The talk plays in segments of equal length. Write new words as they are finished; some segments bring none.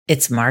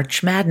It's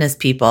March Madness,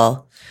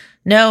 people.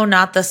 No,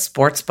 not the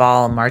sports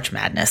ball March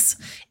Madness.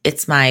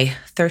 It's my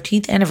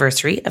 13th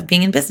anniversary of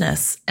being in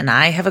business, and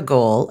I have a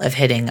goal of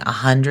hitting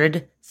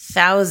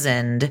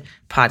 100,000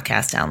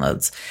 podcast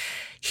downloads.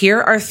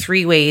 Here are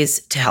 3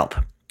 ways to help.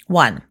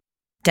 1,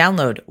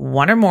 download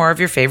 1 or more of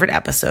your favorite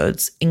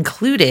episodes,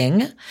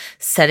 including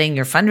setting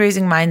your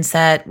fundraising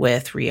mindset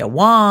with Ria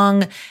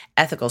Wong,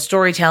 ethical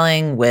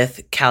storytelling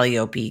with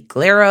Calliope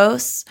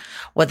Glaros,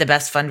 what the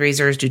best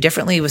fundraisers do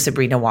differently with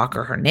Sabrina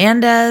Walker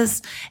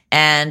Hernandez,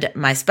 and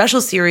my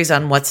special series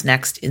on what's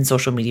next in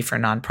social media for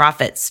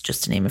nonprofits,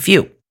 just to name a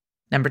few.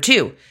 Number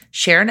 2,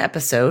 share an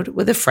episode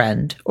with a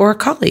friend or a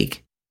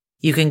colleague.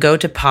 You can go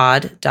to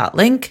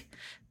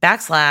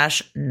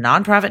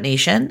pod.link/Nonprofit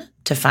Nation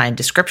to find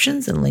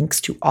descriptions and links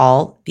to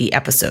all the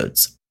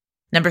episodes.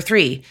 Number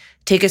 3,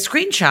 take a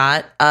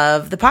screenshot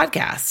of the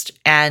podcast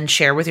and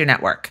share with your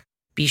network.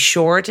 Be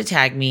sure to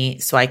tag me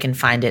so I can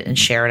find it and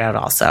share it out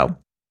also.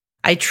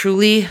 I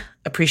truly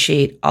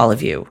appreciate all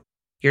of you,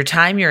 your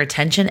time, your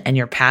attention, and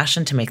your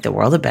passion to make the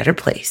world a better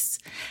place.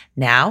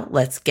 Now,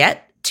 let's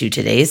get to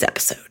today's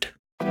episode.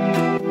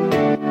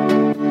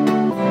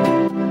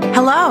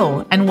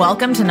 Hello, and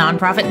welcome to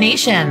Nonprofit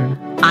Nation.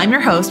 I'm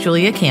your host,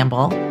 Julia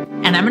Campbell,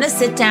 and I'm going to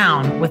sit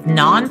down with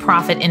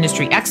nonprofit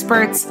industry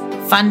experts,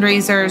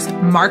 fundraisers,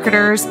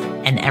 marketers,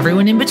 and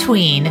everyone in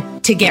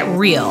between to get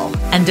real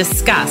and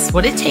discuss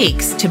what it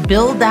takes to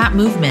build that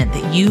movement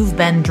that you've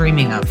been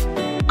dreaming of.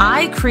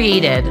 I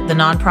created the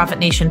Nonprofit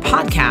Nation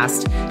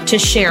podcast to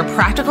share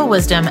practical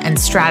wisdom and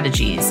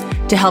strategies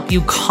to help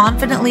you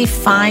confidently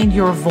find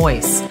your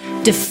voice,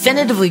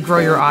 definitively grow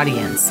your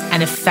audience,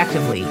 and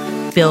effectively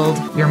build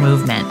your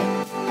movement.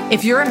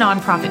 If you're a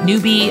nonprofit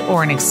newbie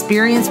or an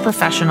experienced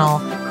professional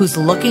who's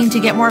looking to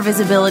get more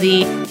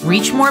visibility,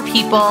 reach more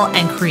people,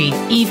 and create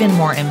even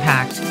more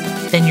impact,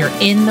 then you're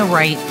in the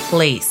right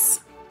place.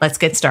 Let's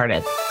get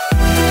started.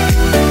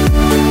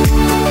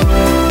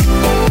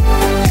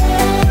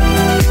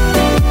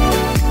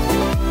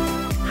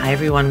 Hi,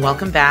 everyone.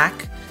 Welcome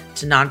back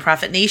to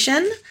Nonprofit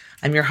Nation.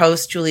 I'm your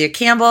host, Julia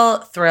Campbell.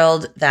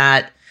 Thrilled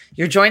that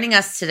you're joining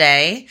us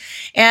today.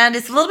 And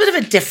it's a little bit of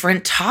a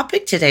different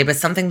topic today, but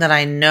something that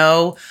I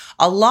know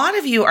a lot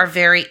of you are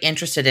very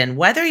interested in,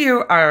 whether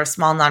you are a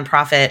small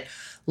nonprofit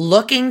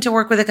looking to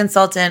work with a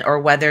consultant, or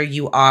whether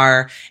you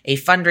are a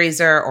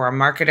fundraiser or a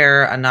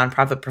marketer, a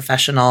nonprofit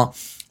professional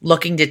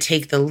looking to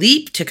take the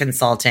leap to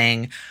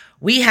consulting.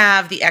 We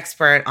have the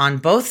expert on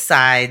both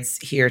sides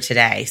here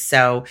today.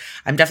 So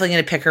I'm definitely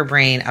going to pick her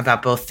brain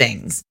about both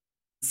things.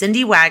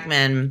 Cindy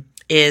Wagman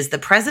is the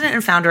president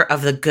and founder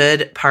of The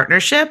Good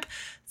Partnership,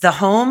 the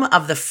home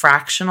of the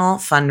fractional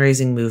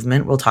fundraising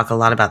movement. We'll talk a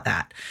lot about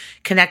that.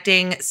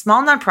 Connecting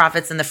small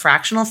nonprofits and the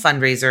fractional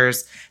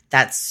fundraisers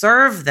that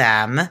serve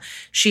them.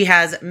 She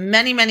has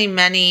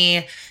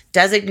many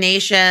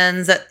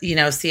designations,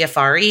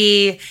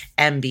 CFRE,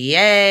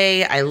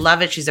 MBA. I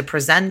love it. She's a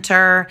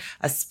presenter,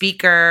 a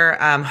speaker,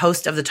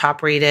 host of the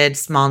top-rated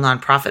small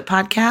nonprofit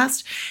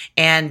podcast,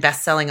 and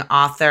best-selling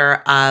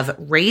author of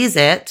Raise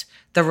It,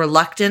 The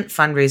Reluctant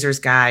Fundraiser's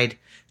Guide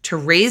to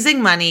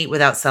Raising Money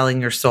Without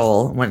Selling Your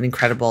Soul. What an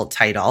incredible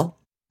title.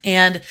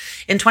 And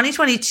in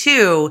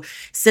 2022,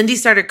 Cindy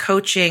started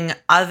coaching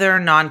other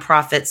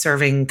nonprofit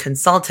serving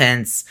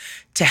consultants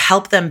to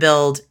help them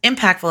build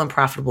impactful and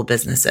profitable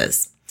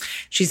businesses.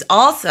 She's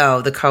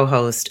also the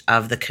co-host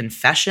of the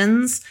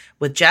Confessions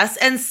with Jess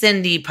and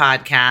Cindy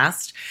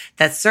podcast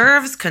that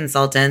serves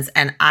consultants.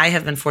 And I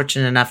have been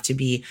fortunate enough to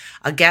be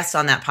a guest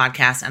on that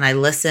podcast, and I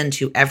listen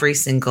to every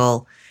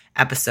single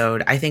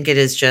episode. I think it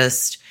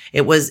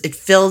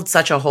filled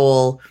such a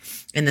hole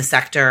in the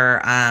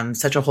sector,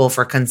 such a hole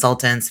for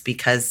consultants,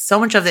 because so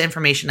much of the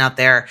information out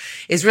there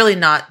is really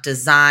not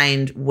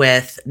designed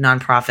with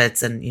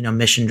nonprofits and,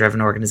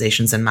 mission-driven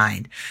organizations in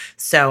mind.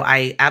 So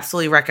I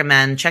absolutely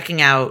recommend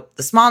checking out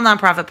the Small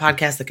Nonprofit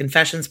Podcast, the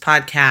Confessions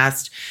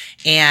Podcast,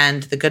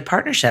 and the Good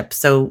Partnership.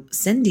 So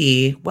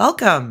Cindy,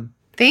 welcome.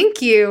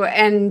 Thank you.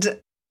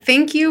 And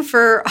thank you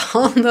for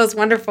all those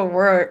wonderful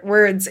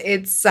words.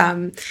 It's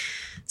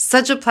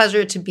such a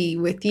pleasure to be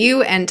with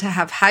you and to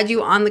have had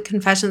you on the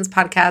Confessions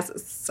podcast.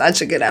 It's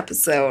such a good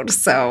episode.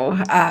 So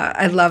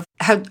I love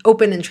how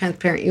open and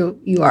transparent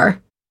you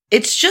are.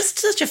 It's just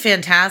such a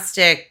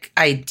fantastic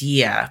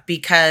idea,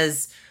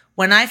 because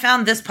when I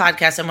found this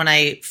podcast and when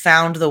I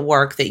found the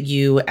work that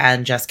you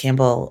and Jess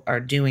Campbell are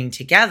doing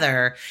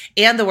together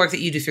and the work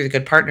that you do through the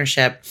Good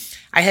Partnership,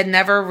 I had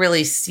never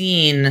really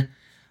seen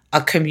a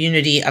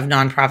community of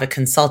nonprofit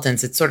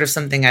consultants. It's sort of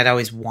something I'd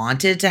always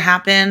wanted to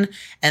happen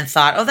and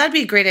thought, oh, that'd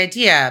be a great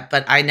idea.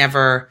 But I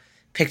never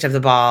picked up the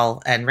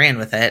ball and ran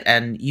with it.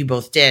 And you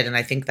both did. And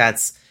I think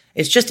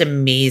it's just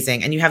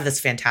amazing. And you have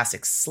this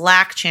fantastic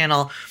Slack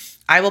channel.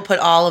 I will put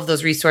all of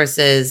those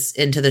resources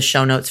into the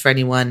show notes for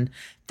anyone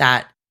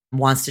that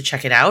wants to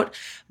check it out.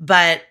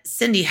 But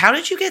Cindy, how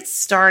did you get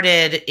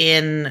started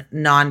in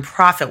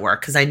nonprofit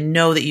work? Because I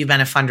know that you've been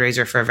a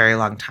fundraiser for a very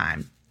long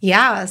time.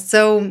 Yeah.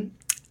 So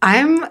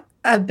I'm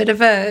a bit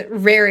of a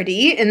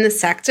rarity in the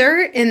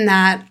sector in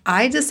that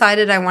I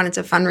decided I wanted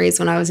to fundraise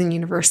when I was in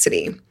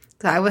university.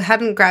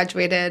 hadn't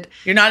graduated.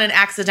 You're not an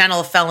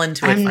accidental fell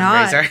into it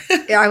fundraiser.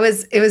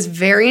 It was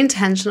very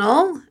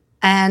intentional.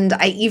 And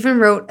I even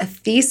wrote a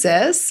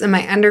thesis in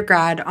my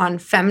undergrad on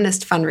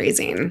feminist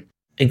fundraising.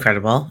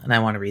 Incredible. And I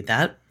want to read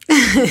that.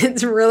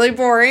 It's really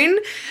boring.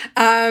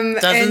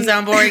 Doesn't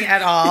sound boring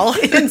at all.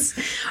 It's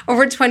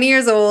over 20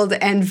 years old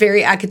and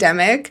very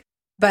academic.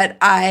 But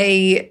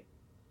I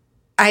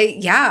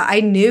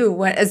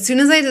knew as soon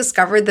as I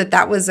discovered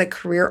that was a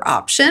career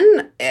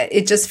option,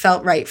 it just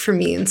felt right for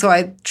me. And so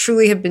I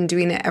truly have been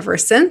doing it ever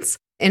since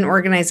in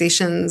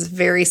organizations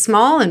very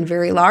small and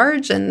very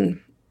large. And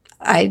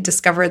I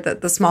discovered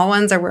that the small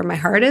ones are where my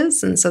heart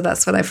is. And so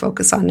that's what I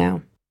focus on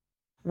now.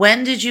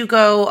 When did you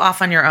go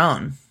off on your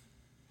own?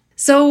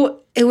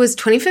 So it was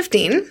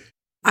 2015.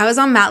 I was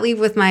on mat leave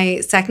with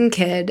my second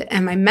kid,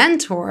 and my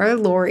mentor,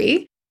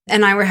 Lori,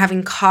 and I were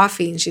having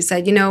coffee. And she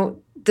said,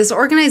 this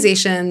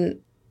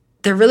organization,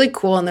 they're really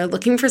cool and they're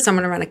looking for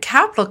someone to run a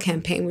capital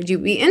campaign. Would you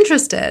be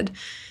interested?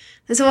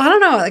 I said, well, I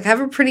don't know. I have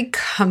a pretty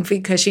comfy,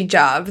 cushy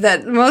job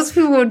that most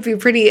people would be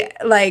pretty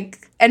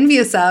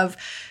envious of.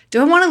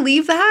 Do I want to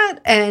leave that?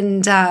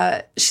 And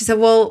she said,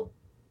 well,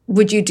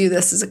 would you do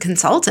this as a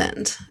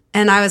consultant?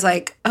 And I was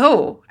like,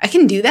 oh, I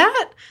can do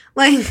that?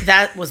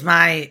 That was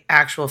my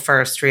actual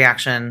first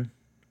reaction.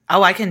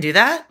 Oh, I can do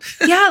that?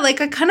 Yeah, I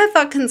kind of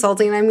thought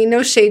consulting,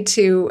 no shade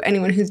to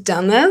anyone who's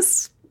done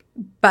this,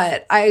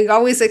 but I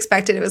always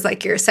expected it was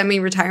your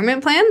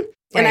semi-retirement plan.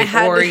 Right.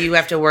 And or you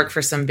have to work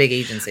for some big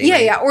agency. Yeah,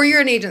 right? yeah. Or you're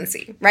an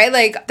agency,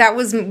 right? That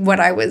was what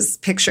I was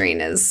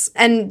picturing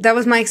and that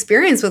was my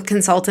experience with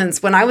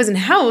consultants. When I was in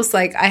house,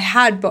 we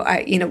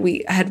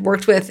had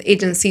worked with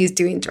agencies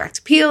doing direct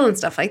appeal and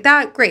stuff like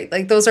that. Great.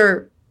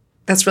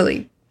 That's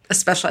really a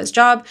specialized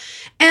job.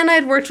 And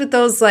I'd worked with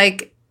those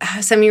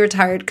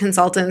semi-retired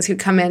consultants who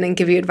come in and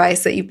give you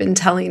advice that you've been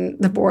telling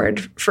the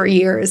board for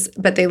years,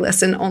 but they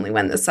listen only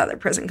when this other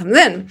person comes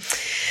in.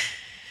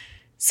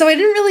 So I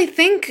didn't really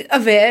think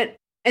of it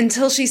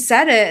until she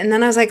said it. And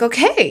then I was like,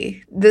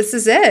 okay, this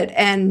is it.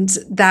 And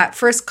that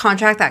first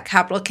contract, that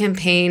capital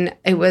campaign,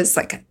 it was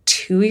a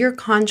 2-year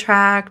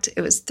contract.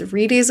 It was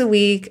 3 days a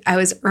week. I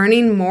was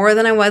earning more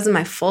than I was in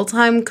my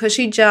full-time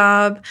cushy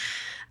job.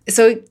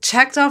 So it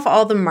checked off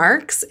all the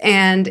marks,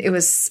 and it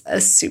was a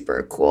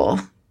super cool,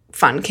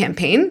 fun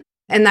campaign.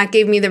 And that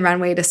gave me the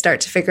runway to start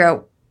to figure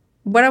out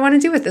what I want to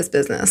do with this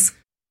business.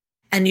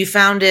 And you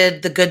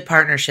founded The Good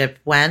Partnership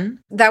when?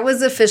 That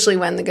was officially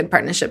when The Good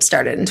Partnership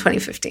started in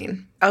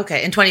 2015.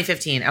 Okay, in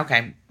 2015.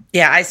 Okay.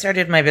 Yeah, I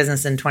started my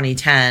business in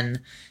 2010,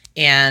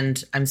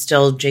 and I'm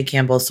still J.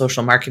 Campbell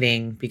Social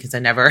Marketing because I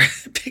never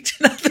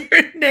picked another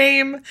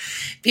name.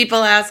 People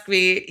ask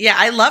me, yeah,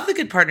 I love The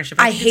Good Partnership.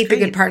 I hate The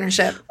Good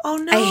Partnership. Oh,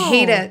 no. I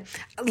hate it.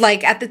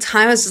 At the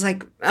time, I was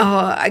just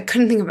I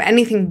couldn't think of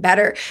anything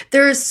better.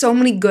 There are so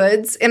many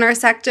goods in our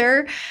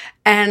sector,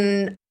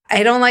 and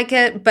I don't like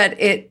it, but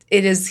it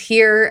is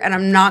here, and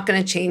I'm not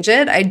going to change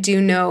it. I do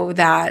know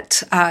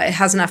that it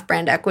has enough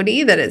brand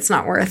equity that it's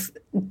not worth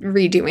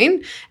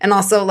redoing. And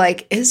also,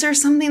 is there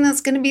something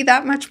that's going to be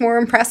that much more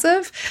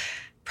impressive?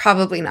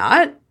 Probably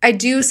not. I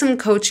do some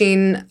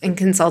coaching and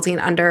consulting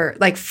under,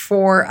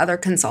 for other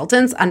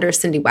consultants under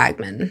Cindy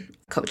Wagman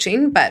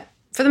coaching, but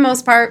for the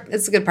most part,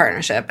 it's a good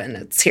partnership, and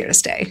it's here to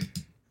stay.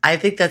 I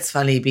think that's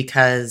funny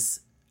because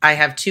I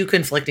have two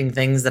conflicting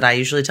things that I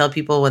usually tell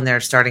people when they're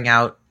starting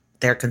out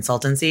their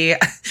consultancy.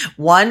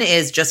 One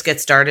is just get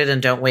started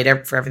and don't wait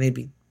for everything to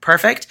be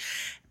perfect.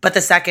 But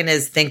the second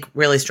is think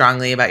really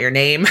strongly about your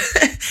name.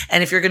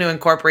 And if you're going to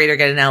incorporate or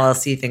get an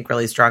LLC, think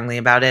really strongly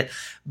about it.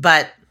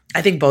 But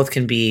I think both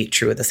can be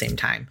true at the same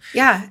time.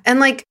 Yeah.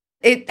 And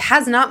it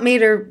has not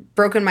made or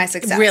broken my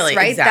success. Really,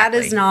 right? Exactly.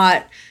 That is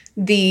not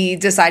the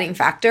deciding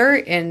factor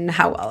in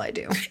how well I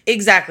do.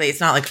 Exactly.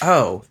 It's not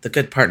The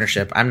Good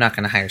Partnership. I'm not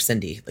going to hire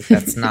Cindy.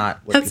 That's not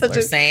what that's people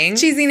are saying.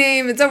 Cheesy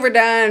name. It's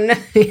overdone.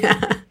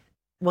 Yeah.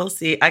 We'll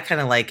see. I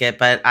kind of like it,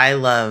 but I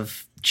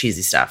love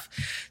cheesy stuff.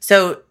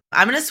 So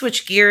I'm going to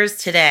switch gears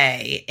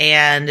today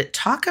and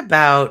talk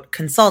about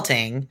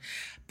consulting,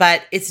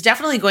 but it's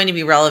definitely going to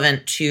be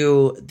relevant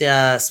to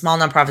the small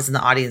nonprofits in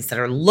the audience that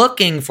are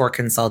looking for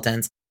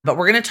consultants. But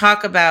we're going to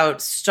talk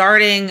about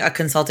starting a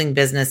consulting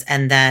business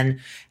and then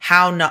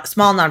how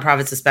small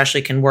nonprofits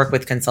especially can work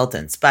with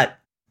consultants. But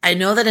I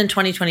know that in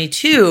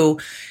 2022,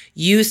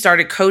 you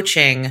started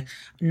coaching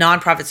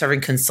nonprofit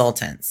serving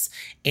consultants,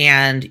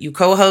 and you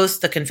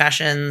co-host the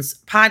Confessions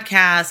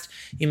podcast.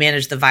 You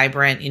manage the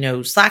Vibrant,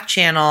 Slack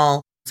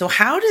channel. So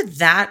how did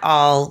that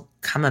all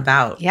come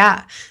about?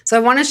 Yeah. So I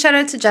want to shout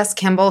out to Jess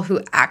Campbell,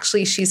 who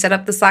she set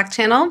up the Slack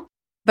channel.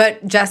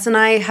 But Jess and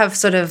I have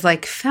sort of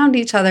found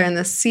each other in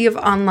the sea of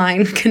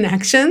online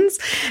connections,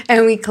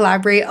 and we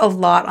collaborate a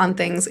lot on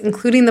things,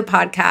 including the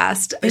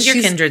podcast.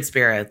 You're kindred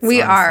spirits. We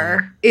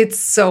are. It's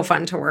so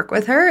fun to work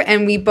with her.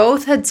 And we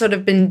both had sort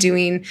of been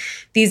doing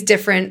these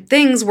different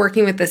things,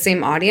 working with the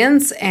same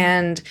audience,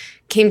 and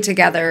came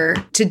together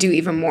to do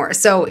even more.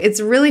 So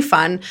it's really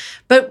fun.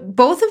 But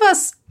both of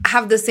us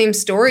have the same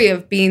story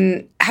of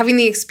having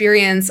the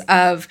experience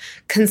of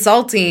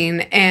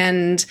consulting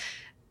and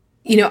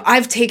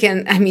I've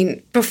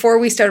taken, before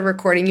we started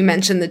recording, you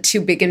mentioned the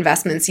two big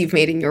investments you've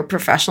made in your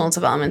professional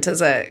development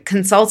as a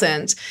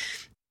consultant.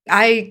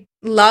 I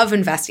love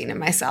investing in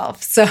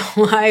myself. So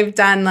I've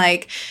done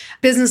like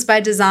business by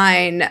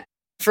design.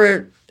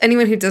 For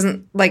anyone who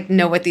doesn't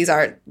know what these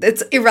are,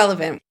 it's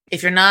irrelevant.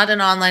 If you're not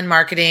an online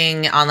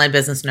marketing, online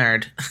business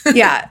nerd.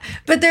 Yeah.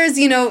 But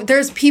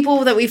there's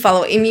people that we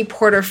follow, Amy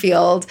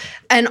Porterfield,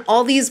 and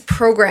all these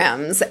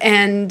programs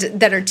and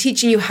that are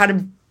teaching you how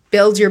to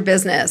build your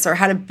business or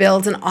how to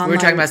build an online. We're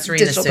talking about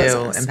Serena digital Sue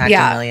business.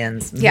 impacting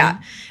millions. Mm-hmm.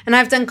 Yeah. And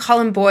I've done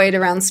Colin Boyd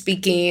around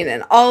speaking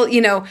and all,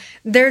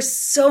 there's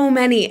so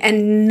many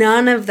and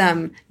none of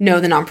them know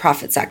the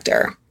nonprofit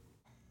sector.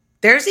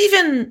 There's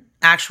even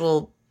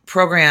actual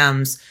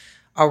programs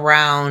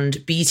around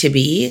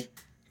B2B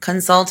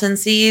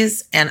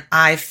consultancies, and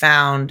I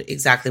found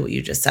exactly what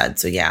you just said.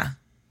 So yeah.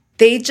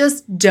 They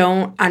just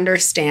don't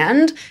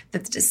understand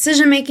that the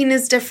decision making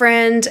is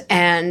different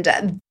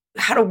and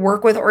how to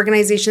work with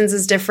organizations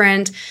is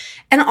different.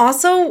 And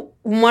also,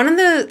 one of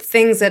the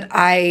things that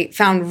I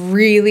found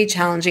really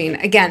challenging,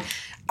 again,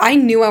 I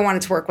knew I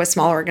wanted to work with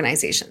small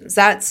organizations.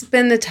 That's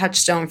been the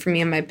touchstone for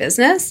me in my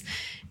business.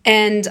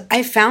 And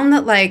I found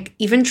that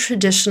even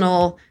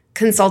traditional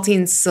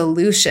consulting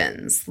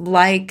solutions,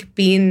 like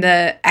being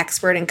the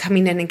expert and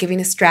coming in and giving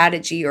a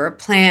strategy or a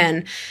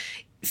plan,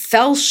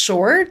 fell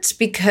short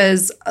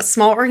because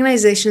small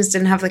organizations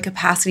didn't have the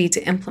capacity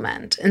to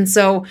implement. And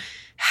so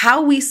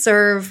how we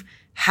serve,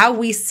 how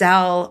we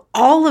sell,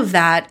 all of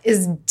that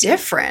is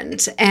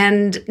different.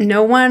 And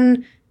no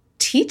one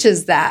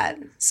teaches that.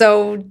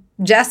 So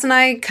Jess and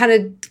I kind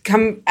of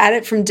come at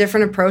it from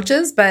different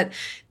approaches, but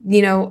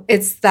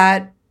it's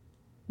that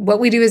what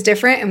we do is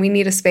different and we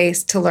need a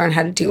space to learn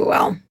how to do it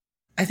well.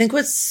 I think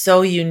what's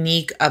so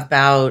unique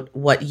about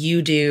what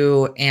you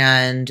do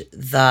and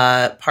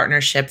the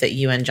partnership that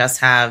you and Jess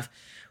have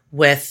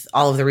with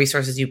all of the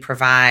resources you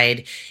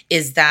provide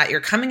is that you're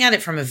coming at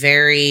it from a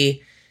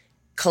very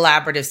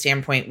collaborative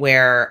standpoint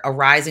where a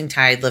rising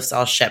tide lifts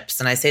all ships.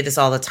 And I say this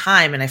all the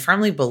time, and I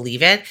firmly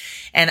believe it.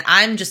 And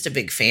I'm just a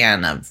big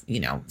fan of,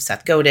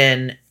 Seth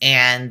Godin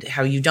and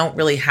how you don't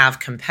really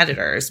have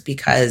competitors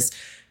because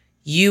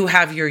you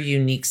have your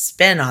unique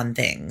spin on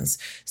things.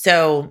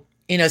 So,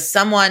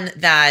 someone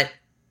that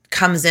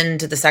comes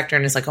into the sector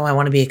and is like, oh, I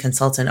want to be a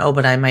consultant. Oh,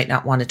 but I might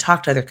not want to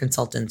talk to other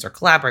consultants or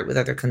collaborate with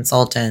other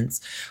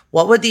consultants.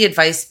 What would the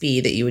advice be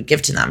that you would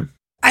give to them?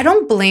 I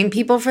don't blame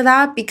people for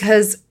that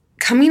because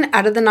coming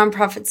out of the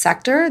nonprofit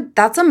sector,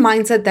 that's a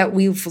mindset that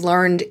we've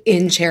learned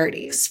in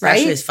charities, right?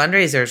 Especially as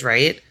fundraisers,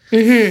 right?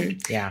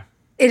 Mm-hmm. Yeah.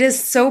 It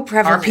is so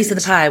prevalent. Our piece of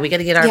the pie. We got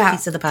to get our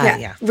piece of the pie.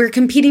 Yeah. We're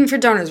competing for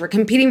donors. We're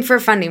competing for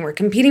funding. We're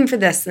competing for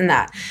this and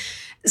that.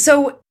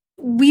 So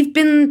we've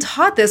been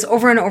taught this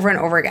over and over and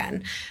over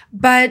again.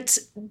 But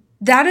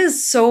that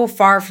is so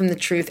far from the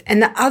truth.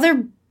 And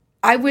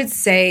I would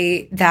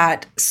say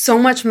that so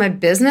much of my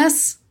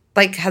business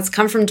has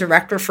come from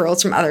direct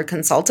referrals from other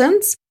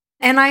consultants.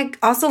 And I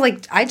also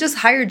I just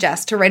hired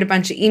Jess to write a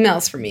bunch of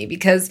emails for me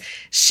because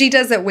she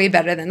does it way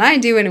better than I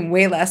do and in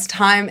way less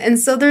time. And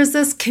so there's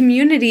this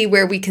community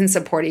where we can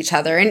support each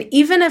other. And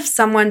even if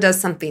someone does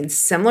something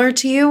similar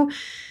to you,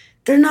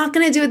 they're not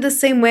going to do it the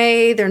same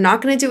way. They're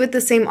not going to do it with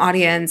the same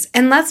audience.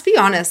 And let's be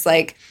honest,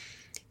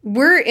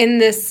 we're in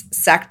this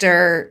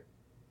sector.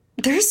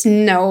 There's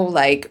no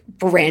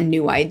brand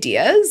new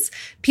ideas.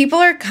 People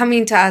are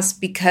coming to us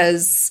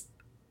because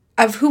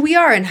of who we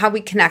are and how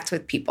we connect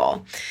with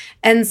people.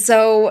 And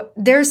so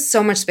there's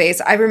so much space.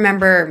 I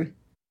remember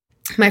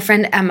my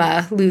friend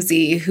Emma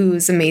Luzzi,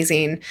 who's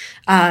amazing.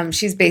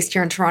 She's based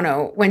here in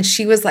Toronto. When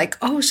she was like,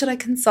 oh, should I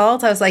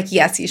consult? I was like,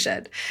 yes, you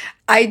should.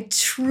 I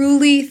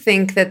truly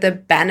think that the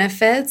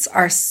benefits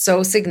are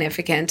so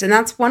significant. And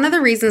that's one of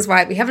the reasons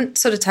why we haven't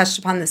sort of touched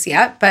upon this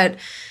yet, but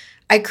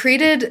I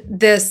created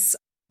this.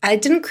 I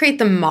didn't create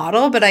the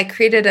model, but I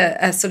created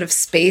a sort of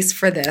space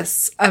for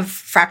this of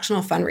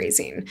fractional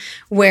fundraising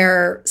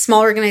where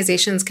small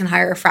organizations can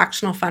hire a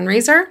fractional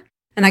fundraiser.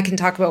 And I can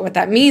talk about what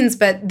that means.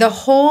 But the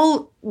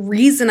whole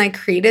reason I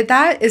created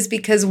that is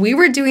because we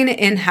were doing it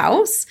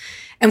in-house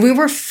and we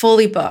were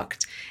fully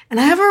booked. And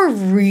I have a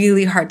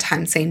really hard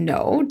time saying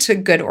no to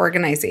good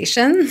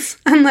organizations.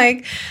 I'm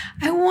like,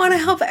 I want to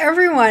help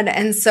everyone.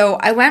 And so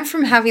I went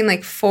from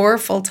having 4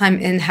 full-time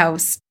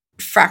in-house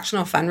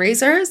fractional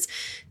fundraisers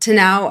to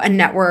now a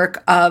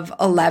network of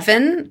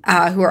 11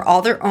 who are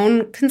all their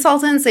own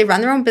consultants. They run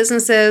their own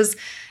businesses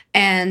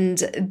and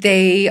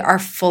they are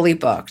fully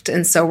booked.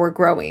 And so we're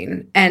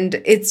growing.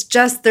 And it's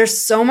just, there's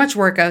so much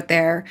work out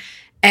there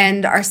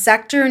and our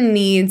sector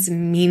needs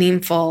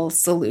meaningful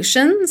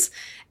solutions.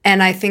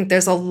 And I think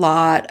there's a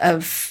lot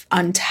of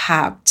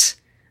untapped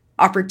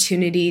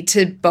opportunity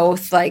to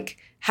both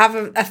have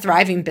a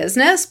thriving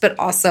business, but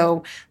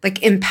also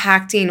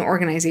impacting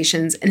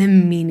organizations in a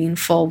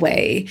meaningful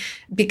way.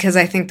 Because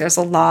I think there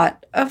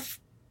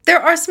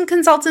are some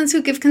consultants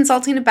who give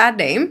consulting a bad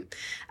name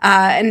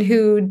and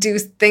who do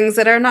things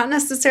that are not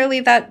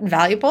necessarily that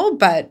valuable.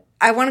 But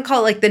I want to call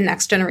it like the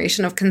next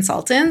generation of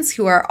consultants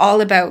who are all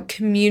about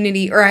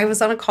community. Or I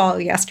was on a call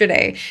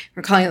yesterday,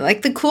 we're calling it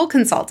like the cool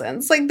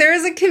consultants. Like there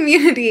is a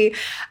community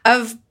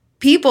of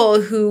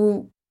people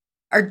who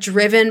are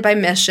driven by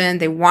mission.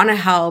 They want to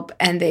help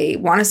and they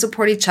want to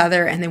support each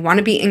other and they want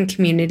to be in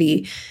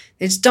community.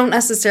 They just don't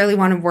necessarily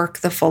want to work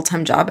the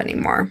full-time job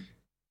anymore.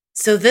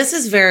 So this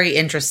is very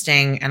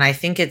interesting. And I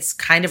think it's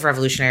kind of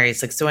revolutionary.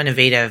 It's like so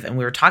innovative. And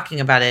we were talking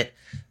about it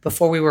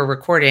before we were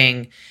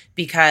recording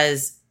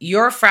because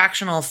your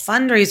fractional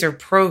fundraiser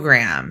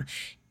program,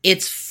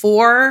 it's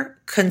for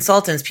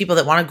consultants, people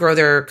that want to grow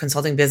their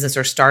consulting business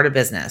or start a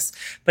business,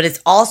 but it's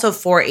also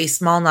for a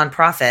small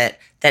nonprofit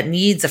that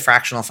needs a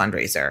fractional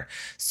fundraiser.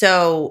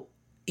 So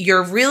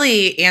you're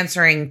really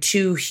answering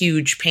two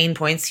huge pain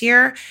points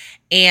here.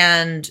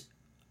 And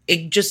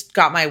it just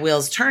got my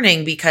wheels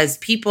turning because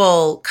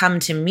people come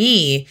to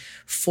me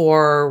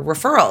for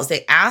referrals.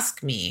 They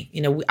ask me,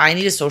 I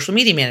need a social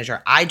media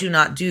manager. I do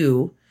not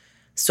do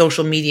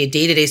social media,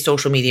 day-to-day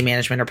social media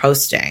management or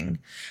posting,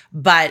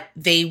 but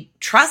they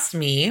trust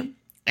me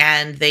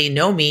and they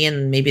know me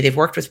and maybe they've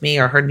worked with me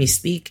or heard me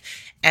speak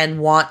and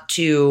want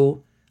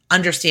to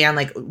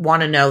understand,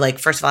 want to know,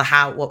 first of all,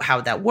 how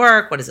would that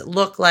work? What does it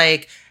look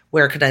like?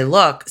 Where could I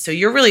look? So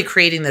you're really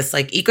creating this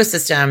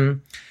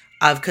ecosystem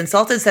of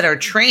consultants that are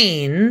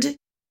trained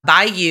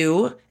by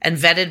you and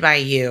vetted by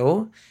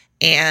you,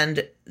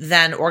 and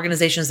then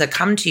organizations that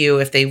come to you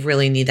if they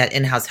really need that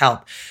in-house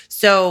help.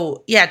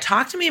 So yeah,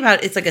 talk to me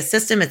about, it's like a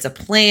system, it's a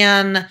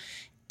plan.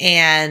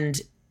 And,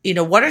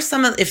 what are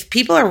if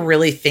people are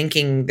really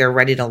thinking they're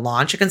ready to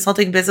launch a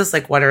consulting business,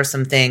 what are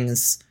some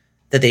things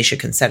that they should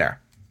consider?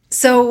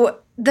 So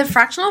the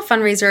Fractional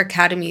Fundraiser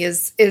Academy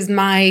is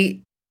my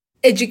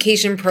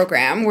education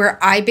program where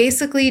I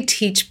basically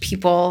teach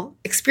people,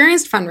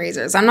 experienced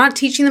fundraisers. I'm not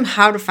teaching them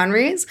how to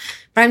fundraise,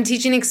 but I'm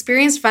teaching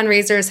experienced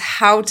fundraisers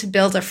how to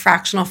build a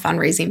fractional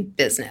fundraising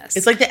business.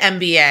 It's like the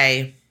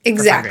MBA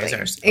exactly, for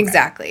fundraisers.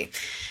 Exactly.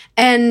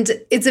 And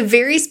it's a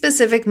very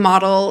specific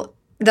model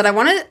that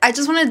I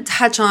just want to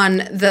touch on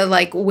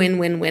the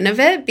win-win-win of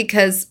it,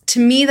 because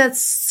to me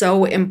that's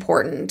so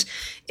important.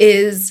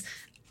 Is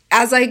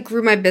as I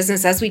grew my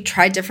business, as we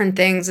tried different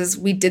things, as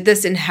we did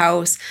this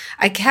in-house,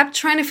 I kept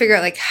trying to figure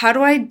out how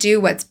do I do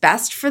what's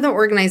best for the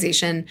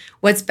organization,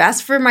 what's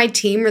best for my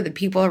team or the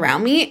people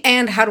around me,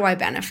 and how do I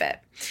benefit?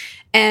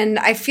 And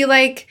I feel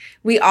like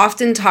we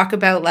often talk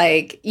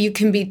about you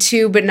can be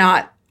two, but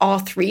not all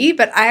three,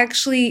 but I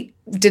actually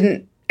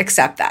didn't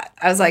accept that.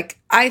 I was like,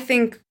 I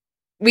think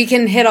we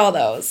can hit all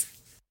those.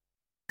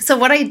 So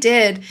what I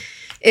did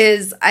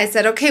is I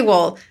said, okay,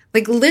 well,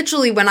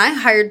 literally when I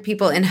hired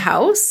people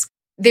in-house,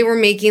 they were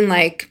making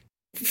 $40,000,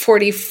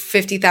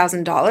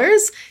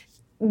 $50,000.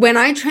 When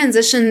I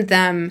transitioned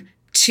them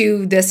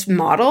to this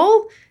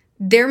model,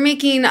 they're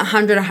making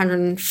 $100,000,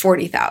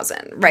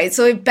 $140,000, right?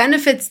 So it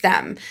benefits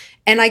them.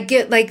 And I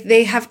get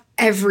they have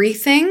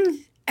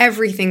everything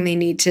they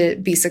need to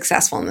be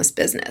successful in this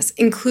business,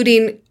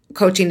 including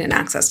coaching and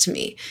access to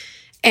me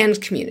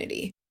and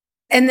community.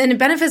 And then it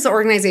benefits the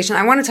organization.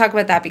 I want to talk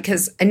about that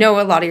because I know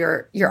a lot of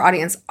your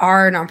audience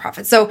are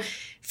nonprofits. So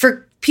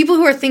for people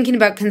who are thinking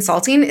about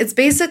consulting, it's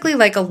basically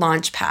like a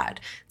launch pad.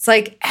 It's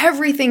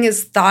everything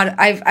is thought.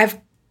 I've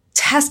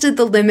tested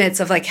the limits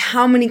of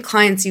how many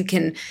clients you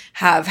can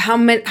have, how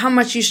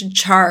much you should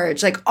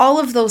charge. All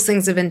of those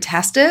things have been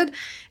tested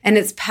and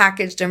it's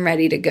packaged and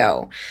ready to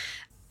go.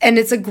 And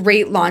it's a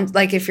great launch.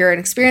 If you're an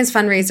experienced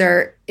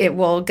fundraiser, it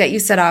will get you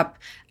set up.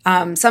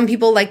 Some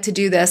people like to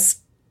do this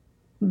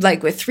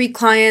with 3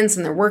 clients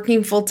and they're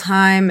working full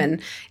time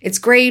and it's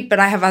great. But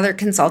I have other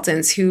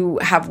consultants who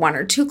have 1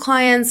 or 2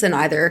 clients and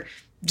either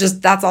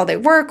just that's all they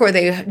work or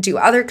they do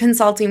other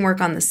consulting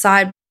work on the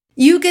side.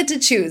 You get to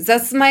choose.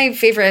 That's my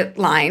favorite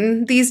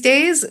line these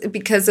days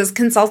because as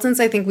consultants,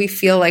 I think we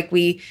feel like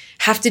we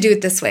have to do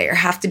it this way or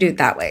have to do it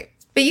that way.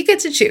 But you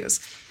get to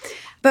choose.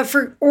 But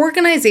for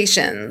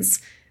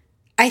organizations,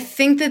 I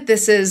think that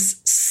this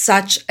is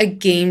such a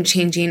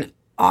game-changing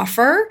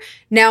offer.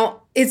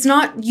 Now, it's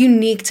not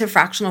unique to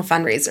fractional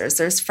fundraisers.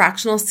 There's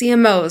fractional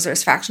CMOs,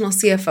 there's fractional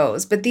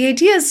CFOs. But the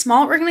idea is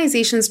small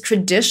organizations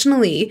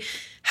traditionally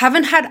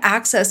haven't had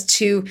access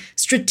to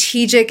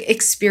strategic,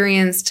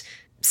 experienced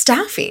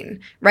staffing,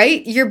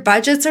 right? Your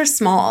budgets are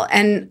small.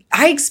 And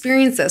I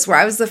experienced this where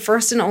I was the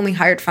first and only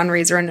hired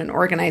fundraiser in an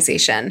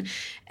organization.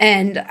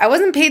 And I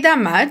wasn't paid that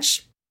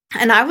much.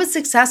 And I was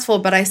successful,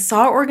 but I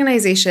saw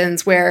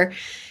organizations where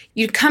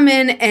you'd come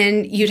in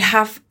and you'd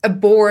have a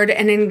board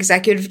and an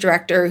executive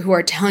director who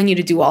are telling you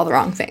to do all the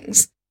wrong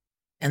things.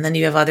 And then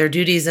you have other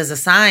duties as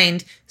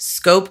assigned,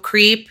 scope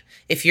creep.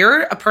 If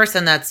you're a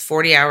person that's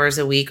 40 hours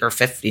a week or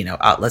 50,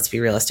 let's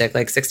be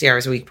realistic, 60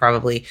 hours a week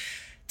probably,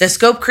 the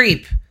scope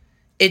creep,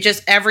 it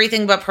just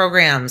everything but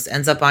programs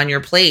ends up on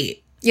your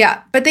plate.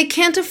 Yeah, but they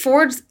can't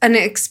afford an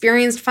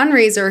experienced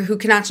fundraiser who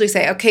can actually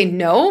say, okay,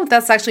 no,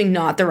 that's actually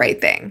not the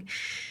right thing.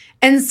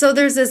 And so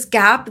there's this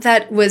gap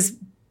that was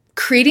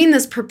creating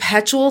this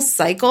perpetual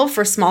cycle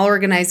for small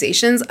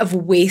organizations of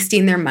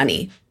wasting their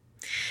money.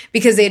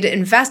 because they'd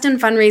invest in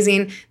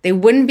fundraising. They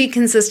wouldn't be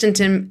consistent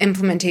in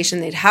implementation.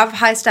 They'd have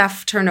high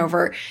staff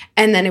turnover,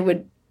 and then it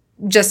would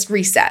just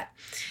reset.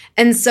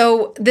 And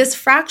so this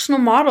fractional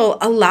model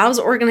allows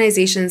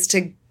organizations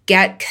to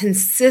get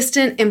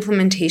consistent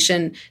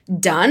implementation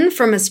done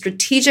from a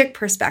strategic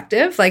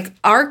perspective. Like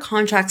our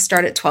contracts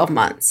start at 12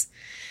 months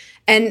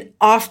and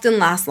often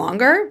last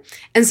longer.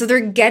 And so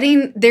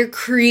they're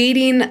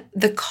creating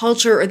the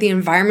culture or the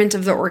environment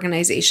of the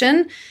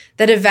organization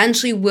that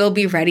eventually will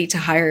be ready to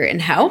hire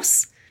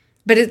in-house.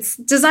 But it's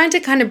designed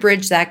to kind of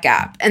bridge that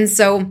gap. And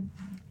so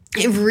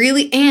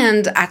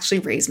and actually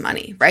raise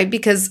money, right?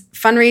 Because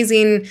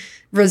fundraising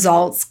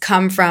results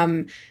come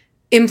from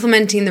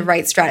implementing the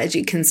right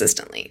strategy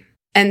consistently.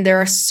 And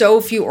there are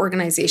so few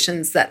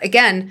organizations that,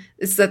 again,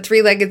 it's the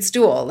three-legged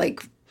stool.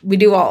 Like we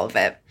do all of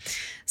it.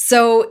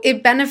 So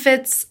it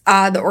benefits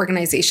the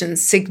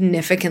organizations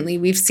significantly.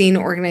 We've seen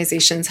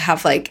organizations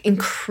have like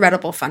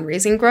incredible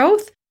fundraising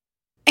growth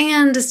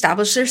and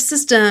establish their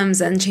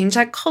systems and change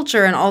that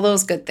culture and all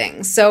those good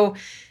things. So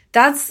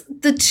that's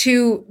the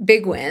two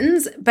big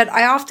wins. But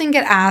I often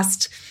get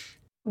asked,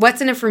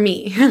 what's in it for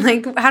me?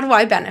 Like, how do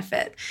I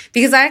benefit?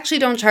 Because I actually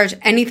don't charge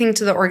anything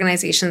to the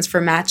organizations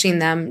for matching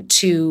them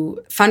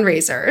to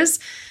fundraisers.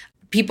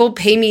 People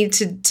pay me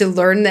to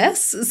learn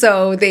this.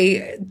 So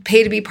they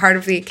pay to be part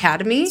of the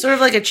academy. Sort of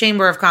like a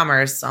chamber of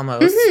commerce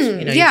almost.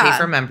 You pay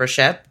for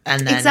membership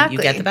and then you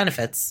get the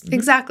benefits.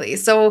 Exactly.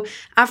 So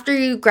after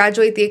you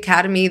graduate the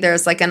academy,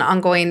 there's like an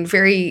ongoing,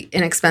 very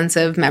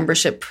inexpensive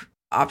membership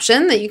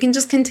option that you can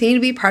just continue to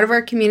be part of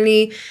our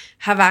community,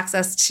 have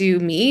access to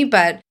me.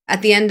 But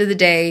at the end of the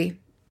day,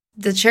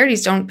 the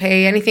charities don't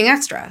pay anything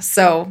extra.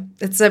 So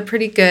it's a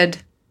pretty good,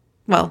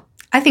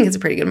 I think it's a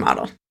pretty good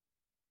model.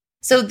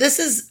 So this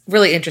is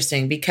really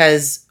interesting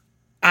because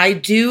I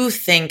do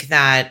think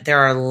that there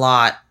are a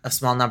lot of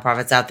small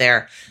nonprofits out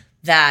there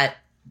that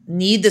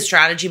need the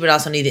strategy, but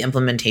also need the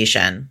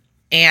implementation.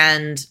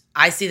 And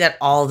I see that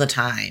all the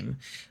time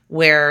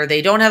where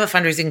they don't have a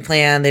fundraising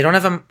plan, they don't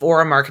have a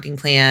marketing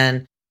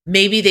plan.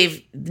 Maybe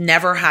they've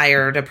never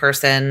hired a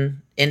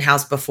person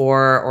in-house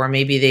before, or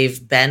maybe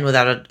they've been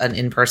without an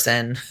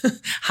in-person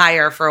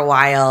hire for a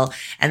while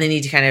and they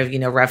need to kind of,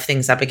 rev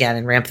things up again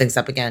and ramp things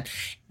up again.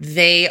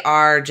 They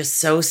are just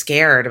so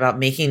scared about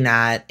making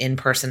that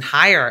in-person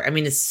hire. I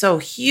mean, it's so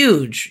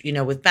huge,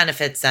 with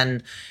benefits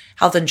and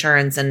health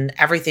insurance and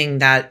everything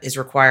that is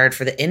required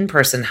for the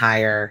in-person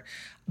hire.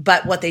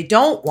 But what they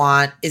don't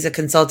want is a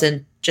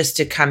consultant just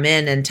to come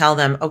in and tell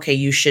them, okay,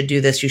 you should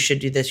do this, you should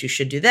do this, you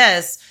should do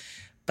this,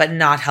 but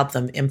not help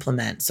them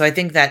implement. So I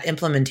think that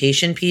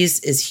implementation piece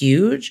is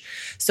huge.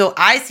 So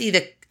I see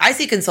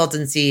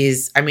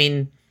consultancies, I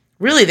mean,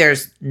 really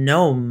there's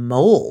no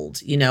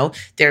mold, you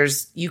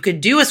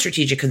could do a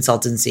strategic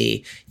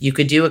consultancy. You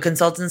could do a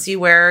consultancy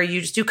where you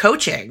just do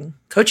coaching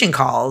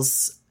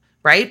calls,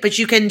 right? But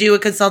you can do a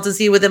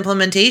consultancy with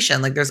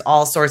implementation. Like there's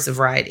all sorts of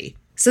variety.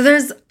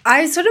 So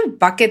I sort of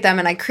bucket them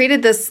and I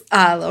created this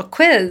little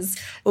quiz.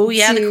 Oh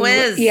yeah, the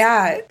quiz.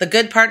 Yeah.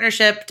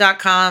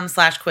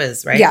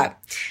 thegoodpartnership.com/quiz, right? Yeah.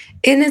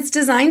 And it's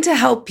designed to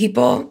help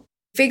people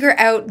figure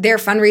out their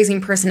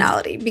fundraising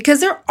personality because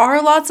there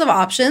are lots of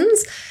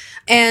options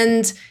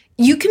and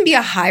you can be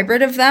a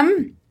hybrid of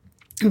them.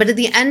 But at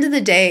the end of the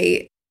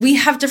day, we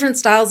have different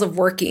styles of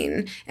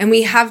working and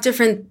we have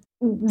different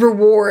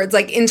rewards,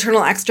 like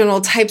internal,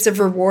 external types of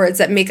rewards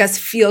that make us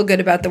feel good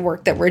about the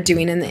work that we're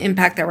doing and the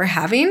impact that we're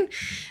having.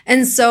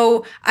 And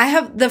so I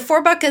have the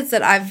 4 buckets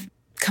that I've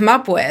come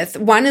up with.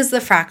 One is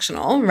the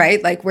fractional,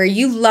 right? Like where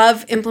you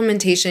love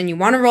implementation, you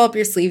want to roll up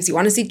your sleeves, you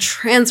want to see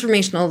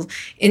transformational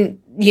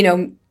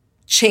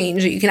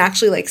change that you can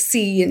actually like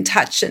see and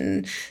touch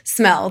and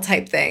smell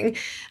type thing.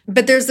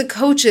 But there's the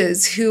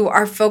coaches who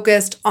are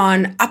focused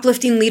on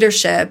uplifting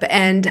leadership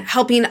and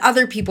helping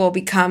other people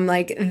become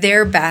like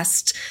their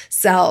best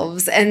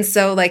selves. And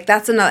so like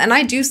that's another, and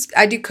I do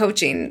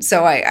coaching.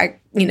 So I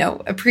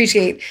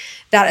appreciate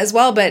that as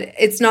well, but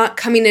it's not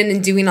coming in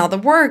and doing all the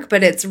work,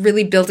 but it's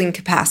really building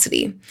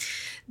capacity.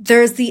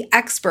 There's the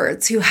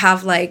experts who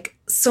have like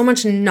so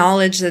much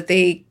knowledge that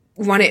they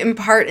want to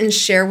impart and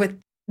share with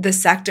the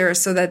sector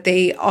so that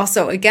they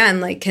also,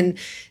 again, like can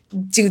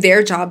do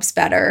their jobs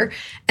better.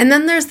 And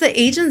then there's the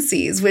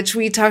agencies, which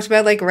we talked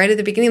about like right at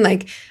the beginning,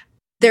 like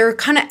they're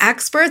kind of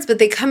experts, but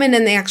they come in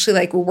and they actually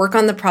like work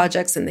on the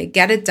projects and they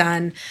get it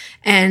done.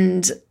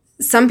 And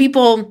some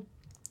people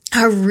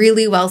are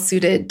really well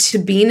suited to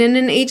being in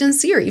an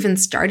agency or even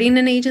starting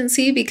an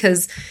agency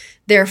because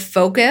they're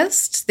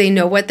focused, they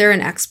know what they're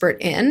an expert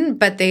in,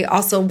 but they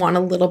also want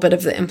a little bit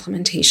of the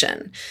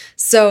implementation.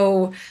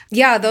 So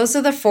yeah, those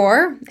are the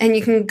 4. And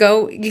you can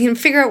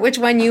figure out which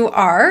one you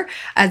are,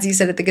 as you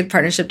said, at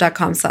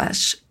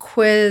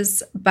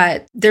thegoodpartnership.com/quiz.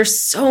 But there's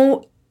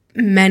so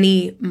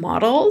many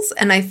models.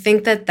 And I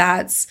think that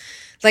that's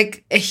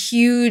like a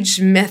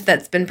huge myth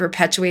that's been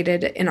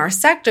perpetuated in our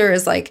sector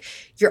is like,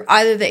 you're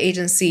either the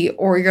agency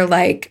or you're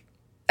like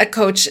a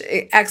coach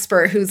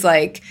expert who's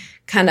like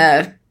kind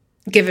of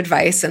give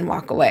advice and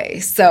walk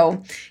away.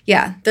 So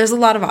yeah, there's a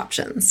lot of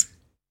options.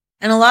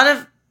 And a lot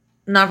of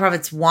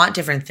nonprofits want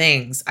different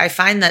things. I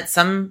find that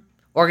some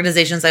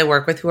organizations I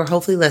work with who are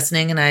hopefully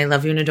listening, and I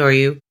love you and adore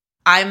you,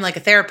 I'm like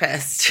a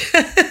therapist.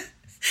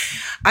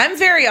 I'm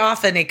very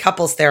often a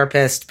couples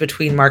therapist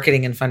between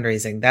marketing and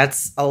fundraising.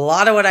 That's a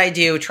lot of what I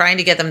do, trying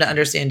to get them to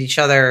understand each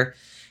other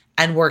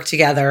and work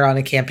together on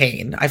a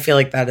campaign. I feel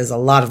like that is a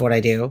lot of what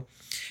I do.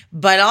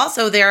 But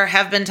also there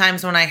have been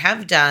times when I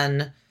have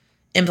done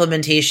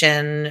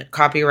implementation,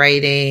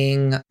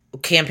 copywriting,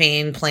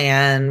 campaign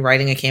plan,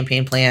 writing a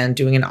campaign plan,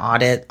 doing an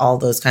audit, all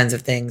those kinds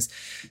of things.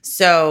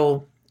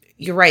 So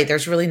you're right.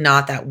 There's really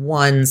not that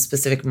one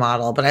specific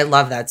model, but I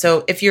love that.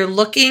 So if you're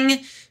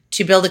looking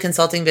to build a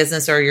consulting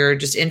business or you're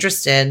just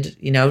interested,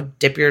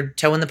 dip your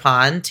toe in the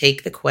pond,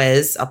 take the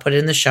quiz. I'll put it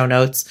in the show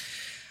notes.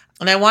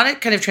 And I want to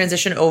kind of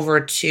transition over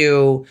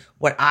to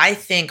what I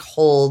think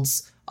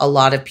holds a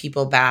lot of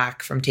people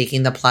back from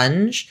taking the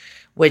plunge,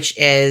 which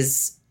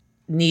is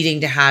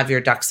needing to have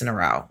your ducks in a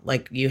row.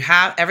 Like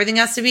everything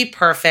has to be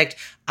perfect.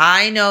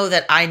 I know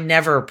that I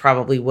never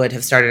probably would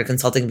have started a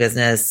consulting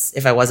business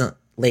if I wasn't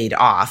laid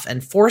off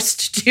and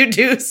forced to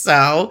do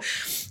so.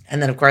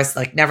 And then of course,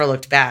 never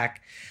looked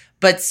back.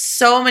 But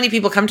so many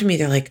people come to me,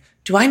 they're like,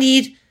 do I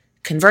need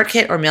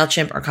ConvertKit or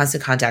MailChimp or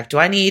Constant Contact? Do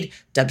I need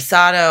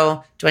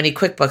Dubsado? Do I need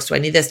QuickBooks? Do I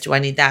need this? Do I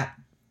need that?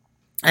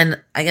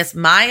 And I guess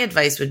my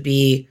advice would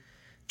be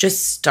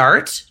just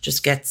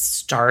get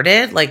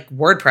started, like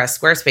WordPress,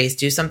 Squarespace,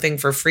 do something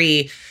for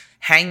free,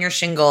 hang your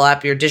shingle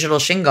up, your digital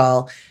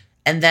shingle,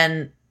 and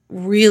then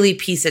really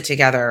piece it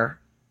together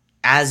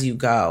as you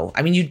go.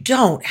 I mean, you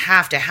don't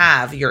have to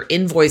have your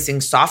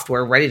invoicing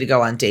software ready to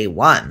go on day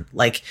one.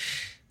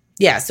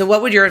 So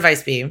what would your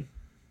advice be?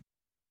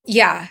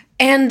 Yeah.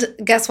 And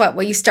guess what?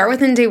 What you start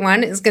with in day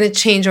one is going to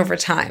change over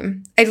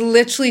time. I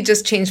literally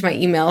just changed my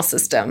email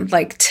system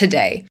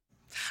today.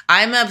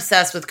 I'm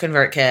obsessed with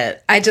ConvertKit.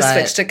 I just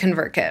switched to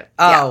ConvertKit.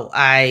 Oh, yeah.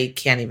 I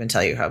can't even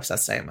tell you how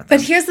obsessed I am with it.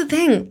 But here's the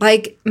thing.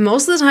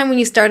 Most of the time when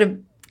you start a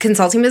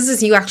consulting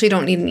business, you actually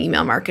don't need an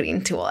email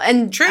marketing tool.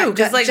 And true,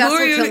 because who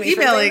are you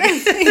emailing?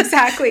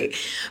 Exactly.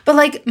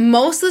 But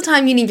most of the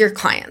time you need your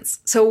clients.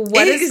 So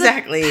what is the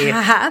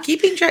path?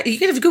 Keeping track. You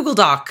can have Google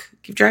Doc.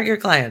 Keep track of your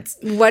clients.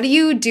 What are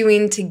you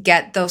doing to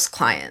get those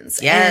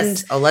clients?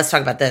 Yes. Let's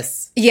talk about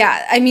this.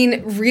 Yeah. I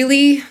mean,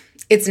 really,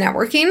 it's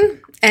networking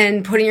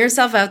and putting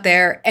yourself out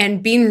there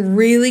and being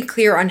really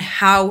clear on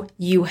how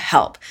you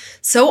help.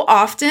 So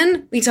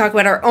often we talk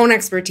about our own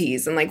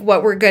expertise and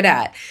what we're good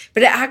at,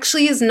 but it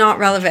actually is not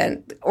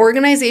relevant.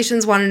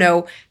 Organizations want to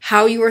know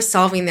how you are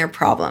solving their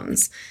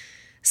problems.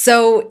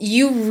 So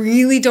you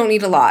really don't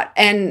need a lot.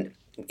 And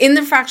in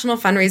the Fractional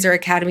Fundraiser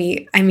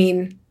Academy,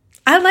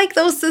 I like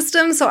those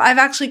systems. So I've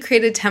actually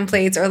created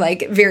templates or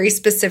very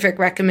specific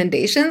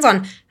recommendations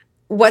on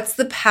what's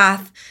the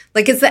path,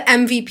 it's the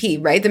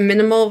MVP, right? The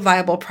minimal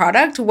viable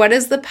product. What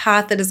is the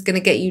path that is going to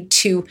get you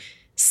to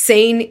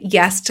saying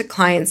yes to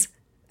clients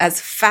as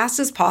fast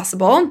as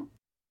possible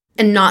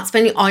and not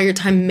spending all your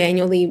time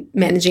manually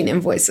managing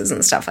invoices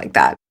and stuff like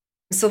that?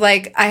 So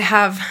I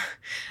have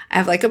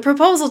a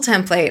proposal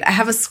template. I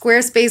have a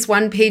Squarespace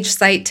one-page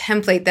site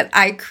template that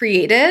I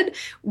created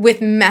with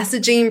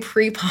messaging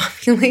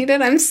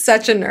pre-populated. I'm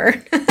such a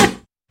nerd.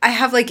 I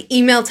have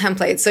email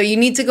templates. So you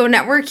need to go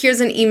network.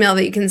 Here's an email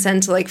that you can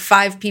send to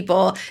 5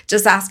 people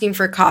just asking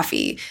for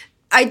coffee.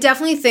 I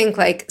definitely think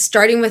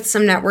starting with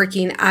some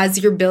networking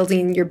as you're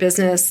building your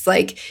business,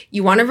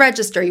 you want to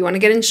register, you want to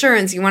get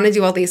insurance, you want to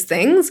do all these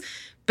things,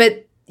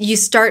 but you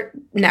start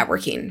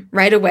networking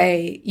right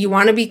away. You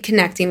want to be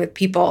connecting with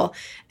people.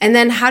 And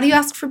then how do you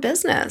ask for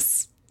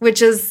business?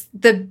 Which is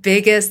the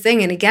biggest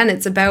thing. And again,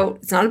 it's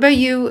not about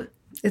you.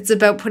 It's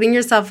about putting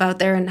yourself out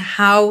there and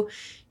how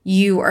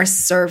you are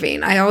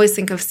serving. I always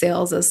think of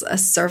sales as a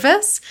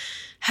service.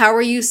 How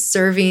are you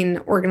serving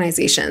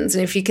organizations?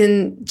 And if you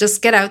can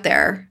just get out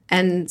there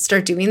and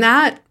start doing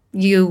that,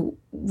 you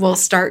will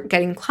start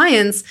getting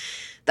clients.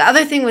 The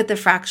other thing with the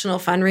fractional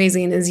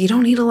fundraising is you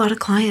don't need a lot of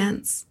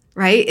clients,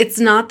 right? It's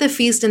not the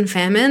feast and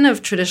famine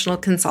of traditional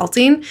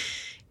consulting.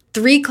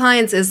 3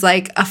 clients is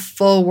a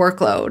full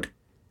workload.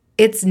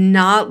 It's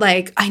not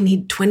I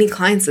need 20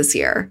 clients this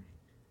year.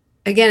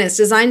 Again, it's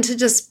designed to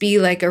just be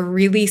a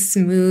really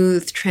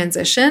smooth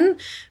transition,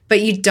 but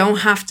you don't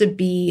have to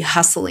be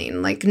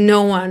hustling.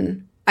 No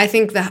one, I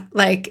think that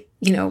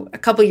a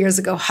couple years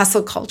ago,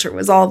 hustle culture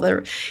was all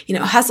the,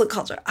 hustle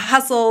culture,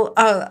 hustle.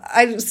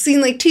 I've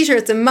seen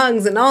t-shirts and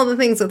mugs and all the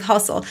things with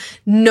hustle.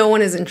 No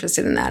one is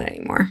interested in that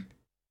anymore.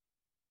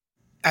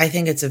 I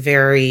think it's a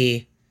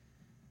very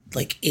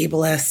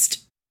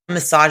ableist,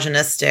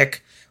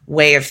 misogynistic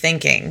way of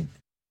thinking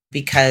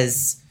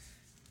because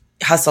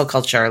hustle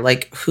culture,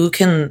 who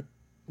can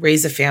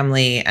raise a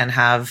family and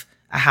have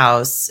a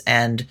house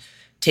and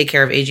take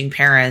care of aging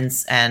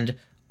parents and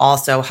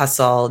also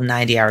hustle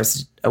 90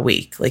 hours a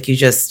week? It's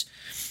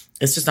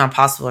just not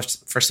possible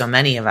for so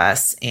many of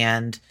us.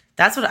 And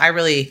that's what I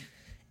really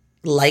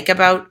like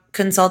about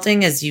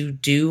consulting is you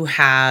do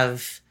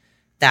have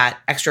that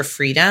extra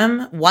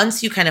freedom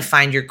once you kind of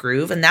find your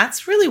groove. And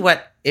that's really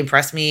what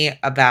impressed me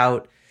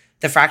about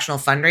the fractional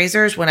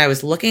fundraisers when I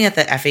was looking at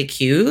the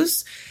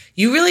FAQs.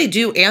 you really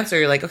do answer.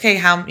 You're like, okay,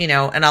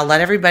 and I'll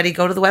let everybody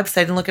go to the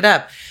website and look it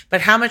up.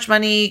 But how much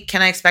money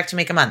can I expect to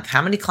make a month?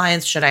 How many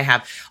clients should I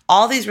have?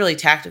 All these really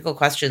tactical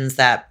questions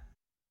that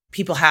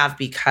people have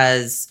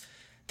because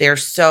they're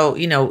so,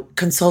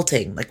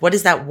 consulting. Like, what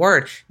is that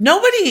word?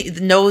 Nobody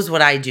knows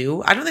what I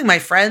do. I don't think my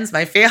friends,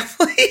 my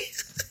family,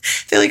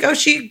 they're like, oh,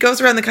 she goes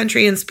around the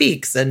country and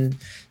speaks and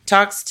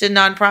talks to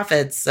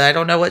nonprofits. I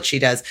don't know what she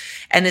does.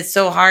 And it's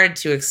so hard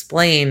to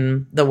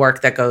explain the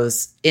work that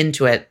goes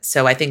into it.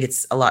 So I think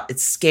it's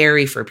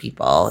scary for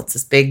people. It's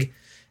this big,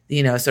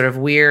 sort of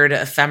weird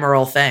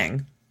ephemeral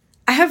thing.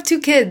 I have 2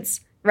 kids,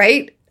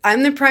 right?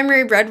 I'm the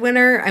primary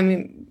breadwinner. I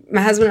mean,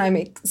 my husband and I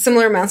make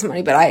similar amounts of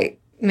money, but I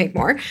make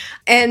more.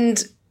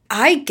 And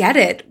I get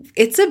it.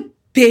 It's a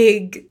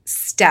big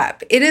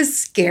step. It is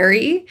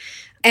scary.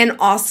 And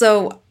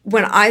also,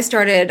 when I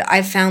started,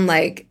 I found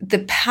like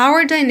the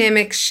power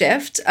dynamic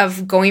shift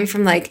of going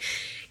from like,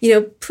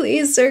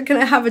 please, sir, can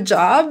I have a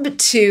job,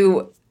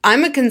 to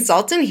I'm a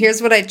consultant,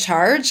 here's what I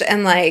charge,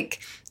 and like,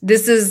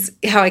 this is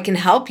how I can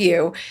help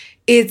you.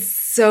 It's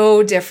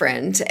so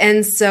different.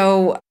 And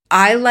so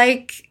I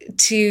like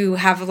to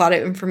have a lot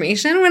of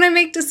information when I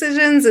make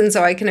decisions. And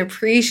so I can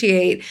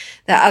appreciate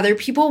that other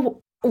people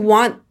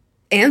want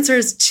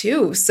answers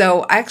too.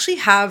 So I actually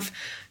have,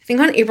 I think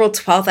on April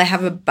 12th, I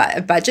have a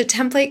budget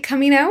template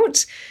coming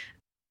out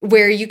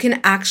where you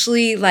can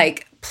actually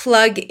like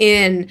plug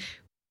in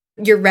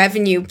your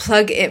revenue,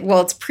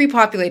 it's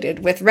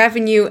pre-populated with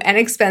revenue and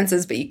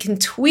expenses, but you can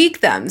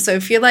tweak them. So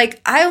if you're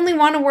like, I only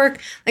want to work,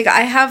 like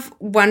I have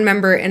one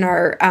member in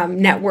our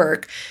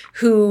network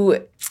who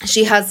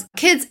she has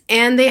kids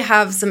and they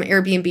have some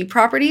Airbnb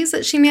properties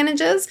that she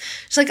manages.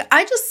 She's like,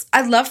 I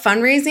love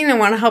fundraising and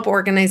want to help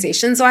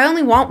organizations. So I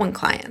only want one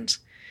client,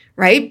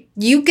 right?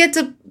 You get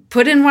to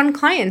put in one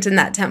client in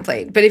that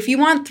template. But if you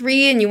want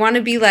 3 and you want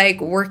to be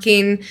like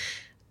working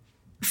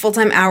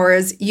full-time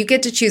hours, you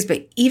get to choose.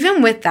 But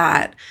even with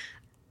that,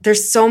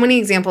 there's so many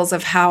examples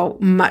of how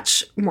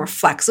much more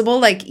flexible,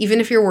 like even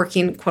if you're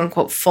working quote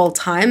unquote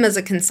full-time as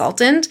a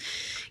consultant,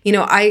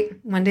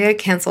 one day I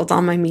canceled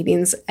all my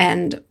meetings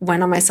and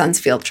went on my son's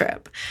field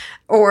trip.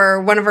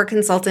 Or one of our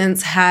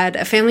consultants had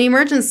a family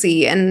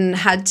emergency and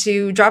had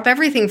to drop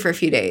everything for a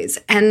few days.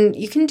 And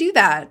you can do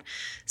that.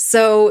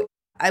 So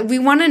we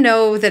want to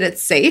know that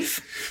it's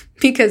safe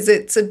because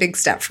it's a big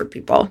step for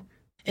people.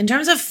 In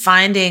terms of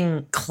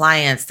finding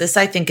clients, this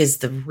I think is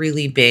the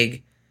really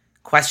big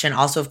question.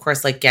 Also, of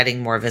course, like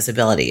getting more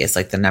visibility is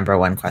like the number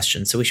one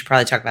question. So we should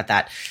probably talk about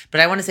that. But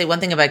I want to say one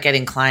thing about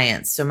getting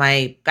clients. So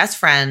my best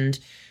friend,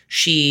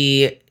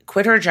 she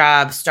quit her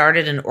job,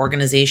 started an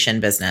organization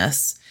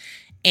business,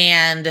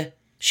 and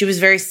she was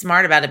very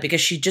smart about it because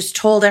she just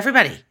told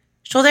everybody.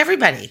 She told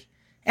everybody.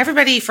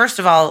 Everybody, first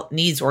of all,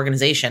 needs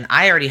organization.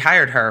 I already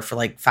hired her for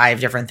like 5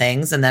 different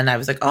things. And then I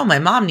was like, oh, my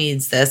mom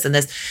needs this and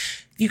this.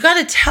 You got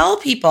to tell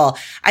people.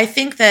 I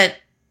think that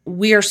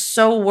we are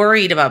so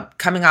worried about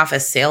coming off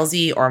as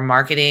salesy or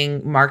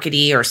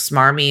markety or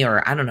smarmy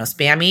or I don't know,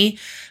 spammy,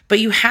 but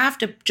you have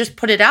to just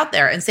put it out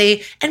there and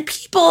say, and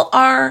people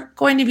are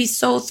going to be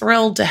so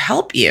thrilled to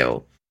help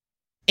you.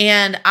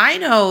 And I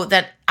know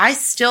that I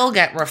still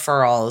get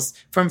referrals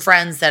from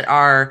friends that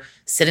are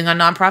sitting on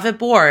nonprofit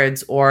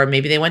boards, or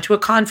maybe they went to a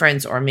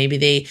conference, or maybe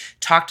they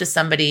talked to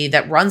somebody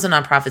that runs a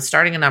nonprofit,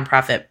 starting a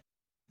nonprofit.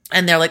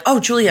 And they're like, oh,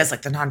 Julia's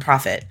like the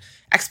nonprofit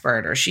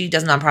expert, or she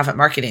does nonprofit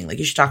marketing. Like,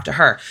 you should talk to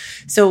her.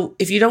 So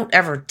if you don't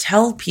ever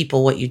tell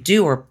people what you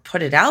do or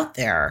put it out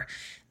there,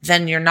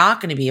 then you're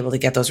not going to be able to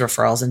get those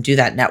referrals and do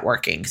that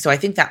networking. So I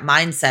think that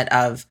mindset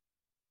of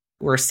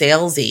we're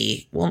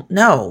salesy, well,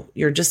 no,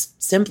 you're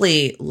just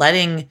simply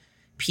letting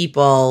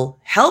people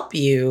help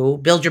you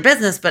build your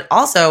business, but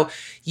also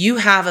you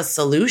have a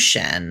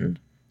solution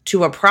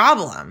to a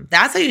problem.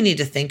 That's how you need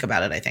to think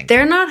about it, I think.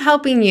 They're not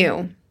helping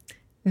you.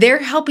 They're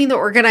helping the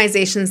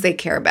organizations they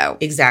care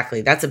about.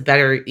 Exactly. That's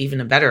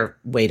even a better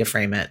way to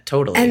frame it.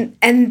 Totally.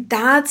 And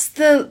that's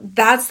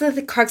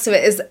the crux of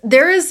it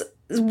is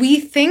we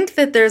think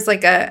that there's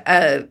like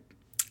a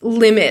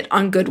limit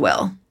on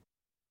goodwill,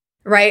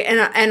 right?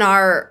 And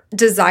our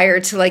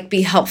desire to like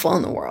be helpful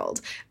in the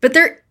world. But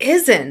there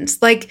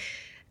isn't. Like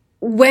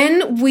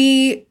when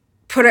we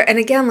and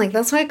again, like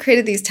that's why I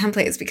created these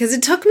templates, because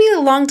it took me a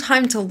long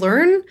time to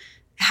learn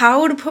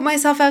how to put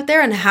myself out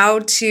there and how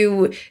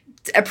to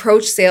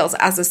approach sales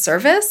as a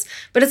service,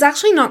 but it's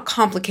actually not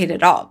complicated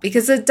at all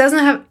because it doesn't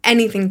have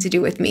anything to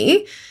do with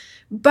me.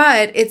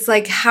 But it's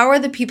like, how are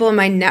the people in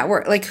my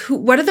network, like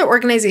what are the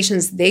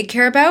organizations they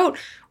care about?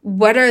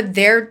 What are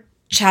their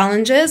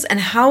challenges? And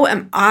how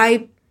am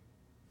I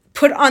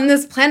put on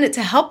this planet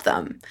to help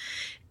them?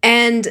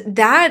 And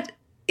that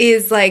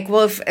is like,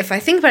 well, if I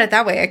think about it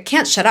that way, I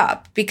can't shut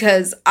up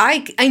because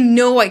I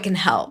know I can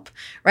help,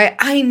 right?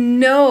 I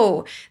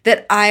know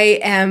that I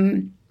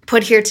am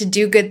put here to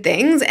do good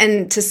things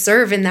and to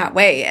serve in that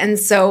way. And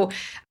so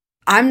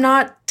I'm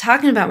not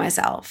talking about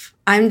myself.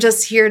 I'm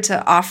just here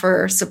to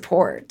offer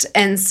support.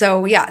 And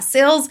so, yeah,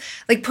 sales,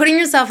 like putting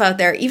yourself out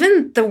there,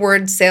 even the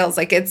word sales,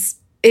 like it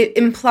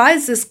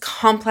implies this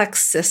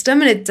complex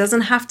system, and it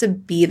doesn't have to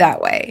be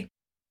that way.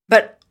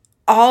 But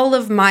all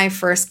of my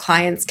first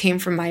clients came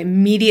from my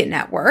immediate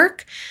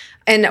network.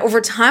 And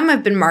over time,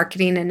 I've been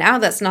marketing, and now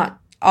that's not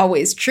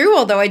always true.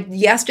 Although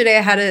yesterday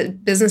I had a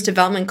business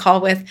development call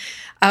with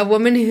a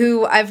woman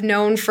who I've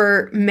known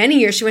for many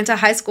years. She went to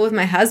high school with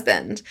my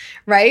husband,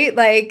 right?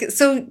 Like,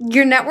 so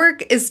your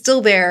network is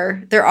still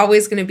there. They're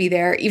always going to be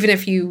there, even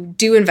if you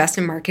do invest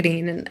in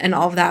marketing and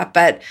all of that.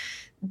 But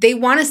they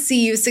want to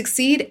see you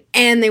succeed,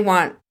 and they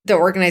want the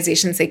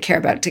organizations they care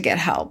about to get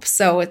help.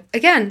 So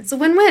again, it's a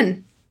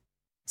win-win.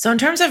 So in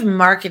terms of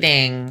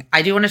marketing,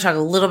 I do want to talk a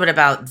little bit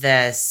about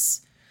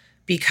this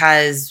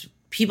because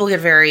people get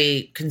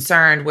very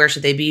concerned. Where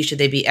should they be? Should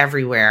they be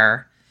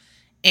everywhere?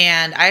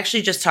 And I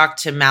actually just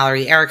talked to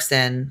Mallory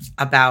Erickson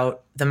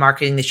about the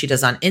marketing that she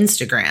does on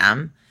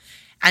Instagram.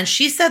 And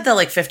she said that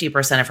like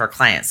 50% of her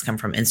clients come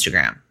from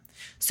Instagram.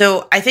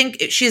 So I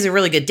think she has a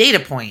really good data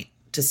point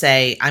to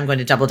say, I'm going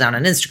to double down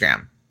on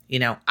Instagram. You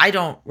know, I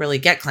don't really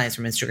get clients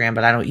from Instagram,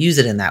 but I don't use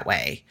it in that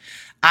way.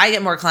 I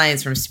get more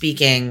clients from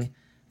speaking,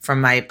 from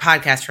my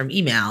podcast, from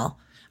email,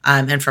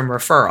 and from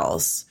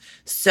referrals.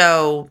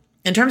 So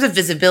in terms of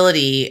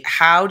visibility,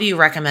 how do you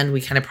recommend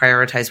we kind of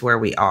prioritize where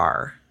we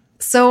are?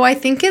 So I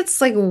think it's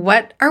like,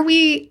 what are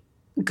we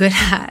good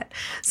at?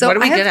 So what are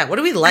we good at? What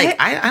do we like?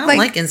 I don't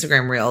like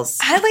Instagram Reels.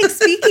 I like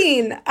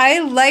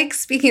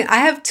speaking. I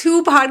have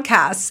 2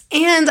 podcasts,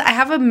 and I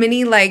have a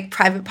mini like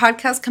private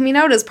podcast coming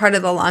out as part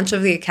of the launch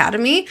of the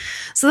Academy.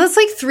 So that's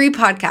like 3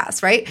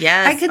 podcasts, right?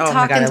 Yes. I could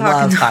talk and talk.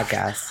 I love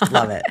podcasts.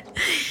 Love it.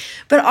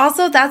 But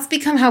also that's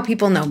become how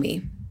people know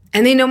me,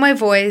 and they know my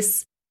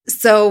voice.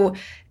 So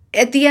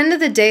at the end of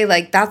the day,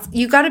 like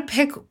you got to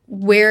pick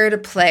where to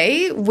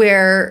play,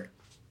 what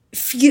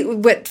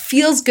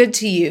feels good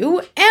to you,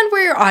 and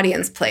where your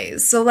audience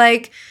plays. So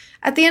like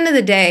at the end of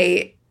the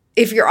day,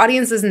 if your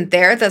audience isn't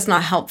there, that's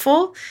not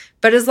helpful.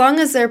 But as long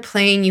as they're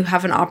playing, you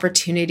have an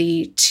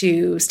opportunity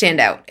to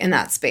stand out in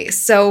that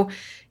space. So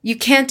you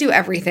can't do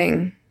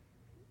everything.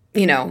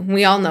 You know,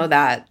 we all know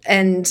that.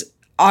 And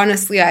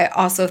honestly, I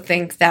also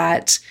think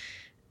that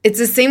it's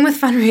the same with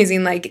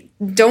fundraising. Like,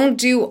 don't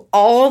do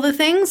all the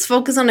things,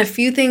 focus on a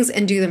few things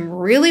and do them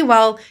really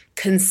well,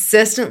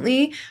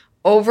 consistently,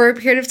 over a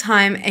period of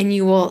time, and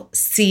you will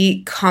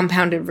see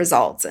compounded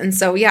results. And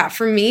so, yeah,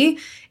 for me,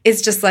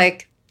 it's just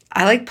like,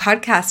 I like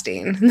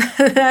podcasting.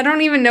 I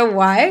don't even know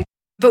why.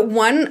 But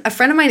a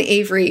friend of mine,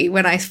 Avery,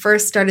 when I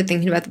first started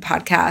thinking about the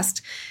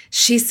podcast,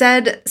 she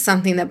said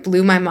something that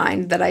blew my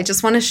mind that I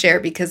just want to share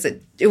because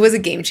it was a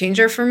game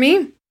changer for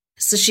me.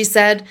 So she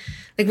said,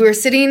 like, we were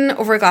sitting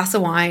over a glass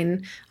of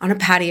wine on a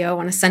patio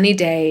on a sunny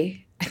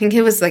day. I think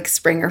it was like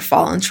spring or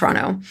fall in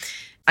Toronto.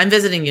 I'm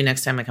visiting you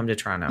next time I come to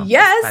Toronto.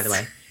 Yes. By the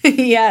way.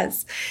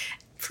 Yes.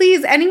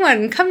 Please,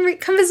 anyone, come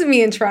visit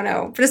me in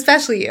Toronto, but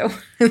especially you.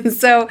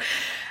 So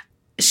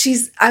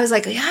I was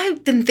like, yeah,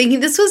 I've been thinking,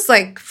 this was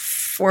like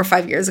 4 or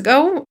 5 years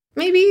ago,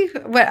 maybe.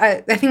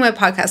 I think my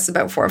podcast is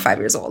about 4 or 5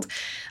 years old.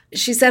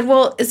 She said,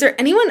 well, is there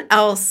anyone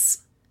else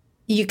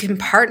you can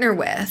partner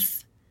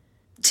with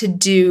to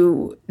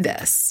do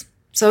this?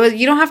 So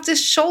you don't have to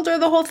shoulder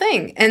the whole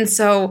thing. And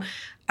so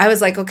I was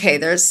like, okay,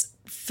 there's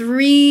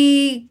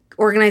 3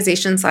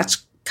 organizations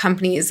 /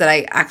 companies that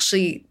I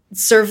actually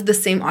serve the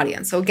same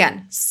audience. So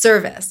again,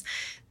 service.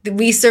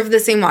 We serve the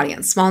same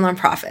audience, small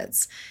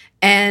nonprofits.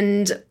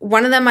 And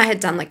one of them I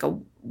had done like a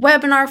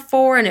webinar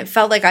for, and it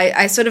felt like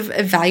I sort of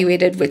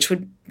evaluated which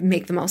would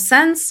make the most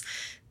sense.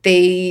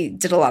 They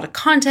did a lot of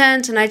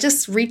content, and I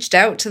just reached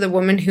out to the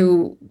woman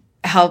who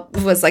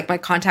was like my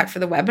contact for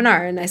the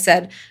webinar. And I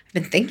said, I've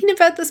been thinking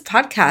about this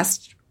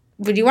podcast.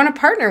 Would you want to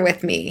partner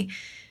with me?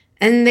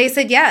 And they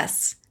said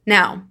yes.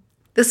 Now,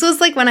 this was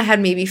like when I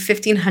had maybe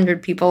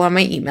 1,500 people on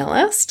my email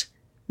list,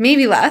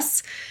 maybe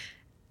less.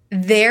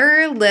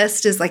 Their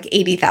list is like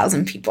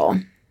 80,000 people.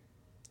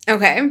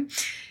 Okay.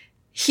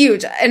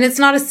 Huge. And it's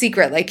not a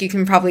secret. Like, you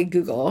can probably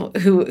Google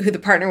who the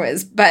partner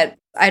was, but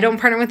I don't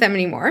partner with them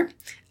anymore.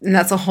 And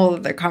that's a whole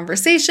other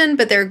conversation,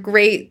 but they're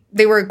great.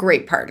 They were a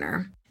great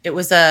partner. It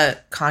was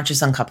a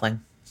conscious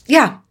uncoupling.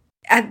 Yeah.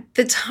 At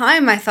the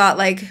time, I thought,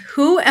 like,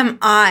 who am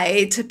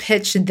I to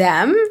pitch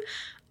them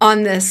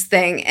on this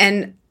thing?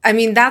 And I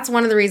mean, that's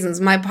one of the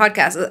reasons my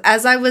podcast,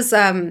 as I was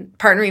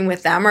partnering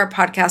with them, our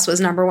podcast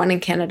was #1 in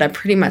Canada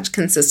pretty much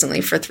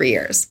consistently for 3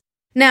 years.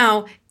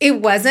 Now,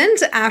 it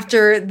wasn't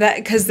after that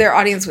because their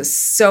audience was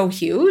so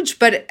huge,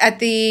 but at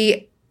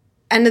the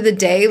end of the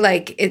day,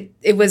 like,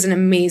 it was an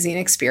amazing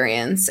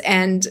experience.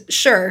 And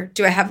sure,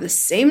 do I have the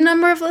same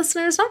number of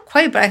listeners? Not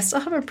quite, but I still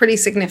have a pretty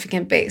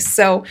significant base.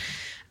 So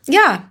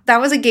yeah,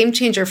 that was a game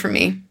changer for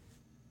me.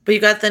 But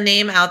you got the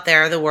name out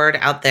there, the word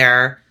out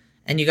there,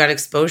 and you got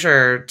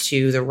exposure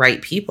to the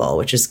right people,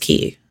 which is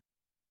key.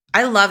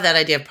 I love that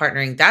idea of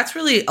partnering. That's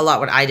really a lot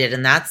what I did.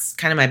 And that's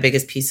kind of my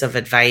biggest piece of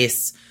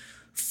advice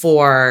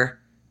for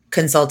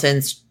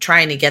consultants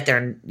trying to get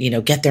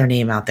their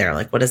name out there.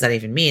 Like, what does that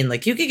even mean?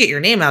 Like, you could get your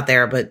name out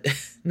there, but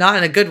not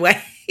in a good way,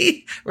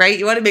 right?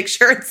 You want to make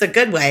sure it's a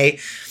good way.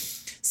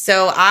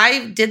 So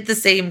I did the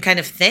same kind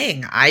of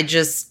thing. I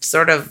just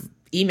sort of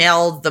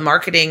emailed the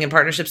marketing and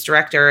partnerships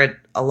director at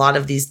a lot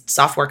of these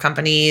software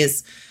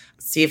companies,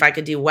 see if I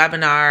could do a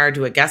webinar,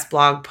 do a guest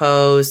blog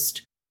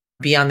post,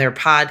 be on their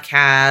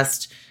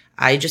podcast.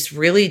 I just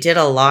really did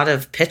a lot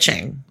of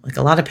pitching.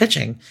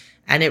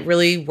 And it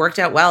really worked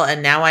out well.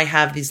 And now I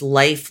have these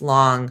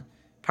lifelong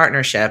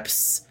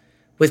partnerships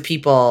with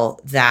people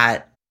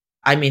that,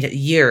 have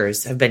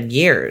been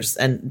years.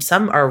 And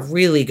some are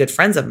really good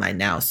friends of mine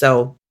now.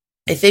 So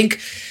I think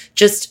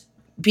just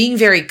being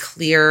very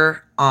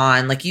clear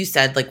on, like you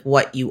said, like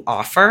what you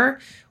offer,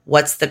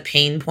 what's the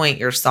pain point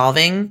you're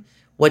solving,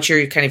 what's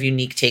your kind of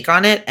unique take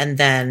on it. And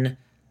then,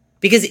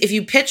 because if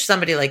you pitch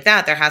somebody like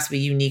that, there has to be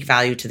unique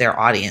value to their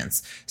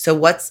audience. So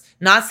what's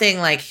not saying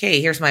like,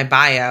 hey, here's my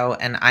bio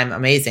and I'm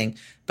amazing,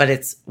 but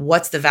it's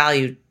what's the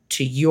value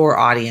to your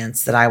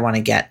audience that I want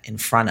to get in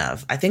front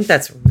of. I think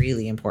that's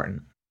really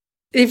important.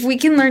 If we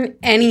can learn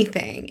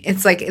anything,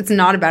 it's like, it's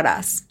not about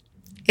us.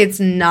 It's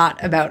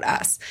not about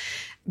us,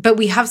 but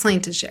we have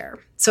something to share.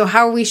 So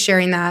how are we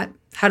sharing that?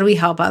 How do we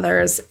help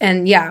others?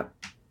 And yeah.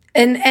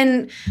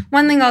 And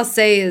one thing I'll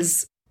say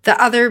is the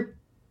other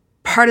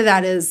part of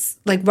that is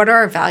like, what are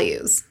our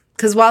values?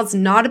 Because while it's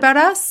not about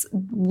us,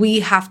 we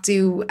have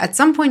to at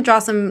some point draw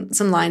some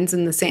lines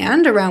in the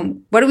sand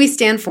around what do we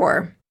stand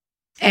for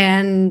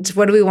and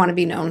what do we want to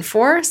be known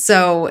for.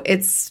 So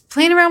it's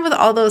playing around with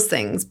all those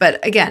things.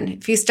 But again,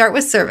 if you start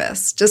with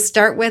service, just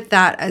start with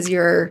that as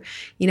your,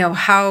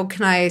 how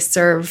can I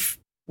serve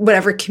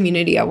whatever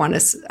community I want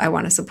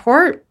to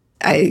support?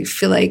 I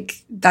feel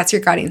like that's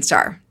your guiding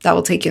star. That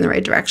will take you in the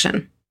right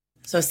direction.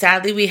 So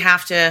sadly, we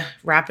have to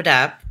wrap it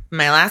up.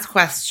 My last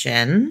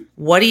question,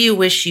 what do you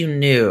wish you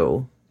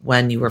knew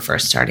when you were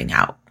first starting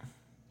out?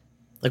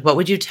 Like, what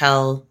would you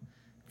tell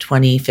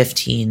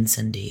 2015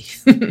 Cindy?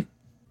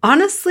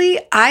 Honestly,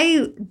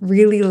 I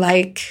really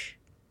like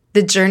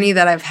the journey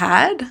that I've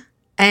had.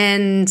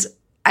 And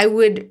I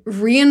would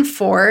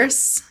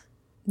reinforce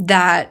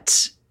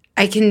that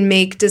I can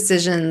make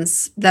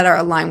decisions that are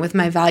aligned with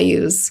my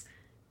values.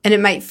 And it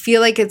might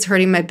feel like it's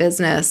hurting my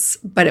business,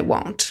 but it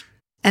won't.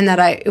 And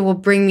that it will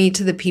bring me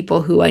to the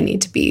people who I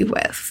need to be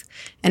with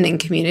and in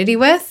community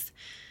with.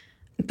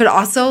 But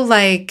also,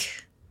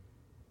 like,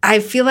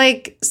 I feel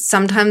like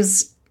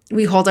sometimes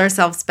we hold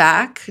ourselves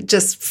back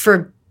just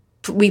for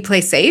we play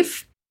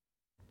safe.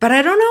 But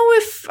I don't know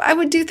if I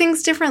would do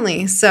things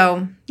differently.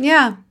 So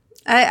yeah,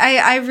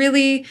 I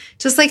really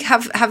just like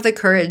have the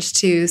courage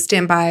to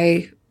stand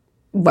by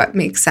what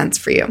makes sense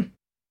for you.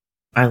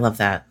 I love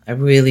that. I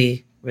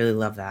really, really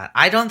love that.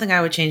 I don't think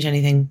I would change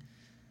anything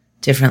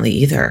differently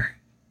either.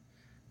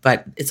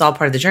 But it's all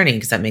part of the journey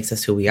because that makes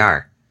us who we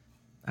are.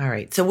 All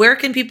right. So where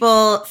can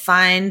people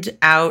find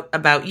out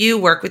about you,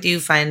 work with you,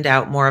 find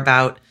out more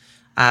about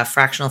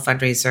Fractional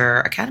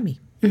Fundraiser Academy?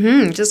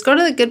 Just go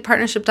to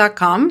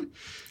thegoodpartnership.com.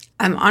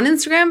 I'm on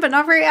Instagram, but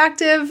not very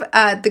active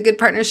at The Good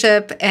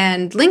Partnership,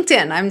 and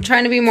LinkedIn. I'm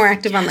trying to be more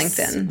active on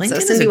LinkedIn.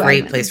 LinkedIn is a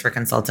great place for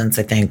consultants,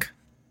 I think,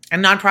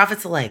 and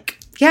nonprofits alike.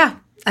 Yeah,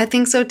 I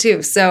think so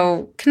too.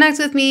 So connect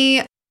with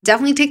me.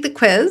 Definitely take the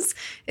quiz.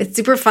 It's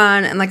super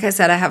fun. And like I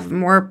said, I have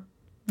more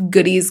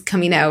goodies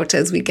coming out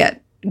as we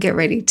get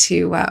ready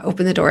to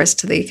open the doors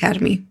to the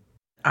Academy.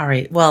 All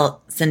right.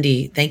 Well,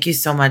 Cindy, thank you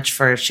so much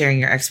for sharing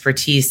your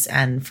expertise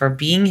and for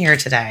being here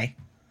today.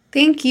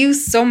 Thank you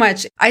so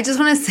much. I just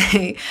want to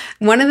say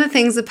one of the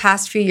things the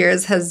past few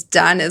years has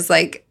done is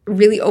like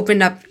really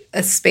opened up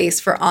a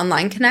space for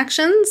online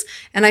connections.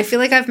 And I feel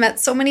like I've met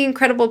so many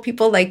incredible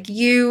people like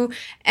you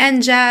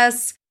and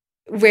Jess,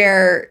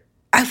 where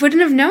I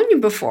wouldn't have known you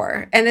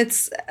before. And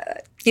it's,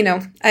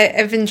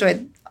 I've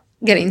enjoyed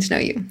getting to know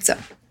you. So,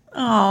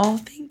 oh,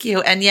 thank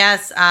you. And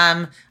yes,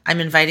 I'm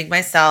inviting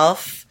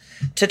myself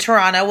to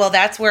Toronto. Well,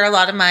 that's where a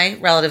lot of my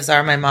relatives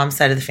are. My mom's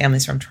side of the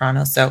family's from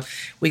Toronto. So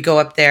we go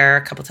up there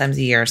a couple times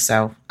a year.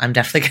 So I'm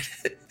definitely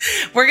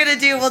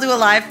we'll do a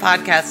live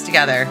podcast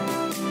together.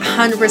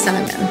 100%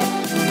 I'm in.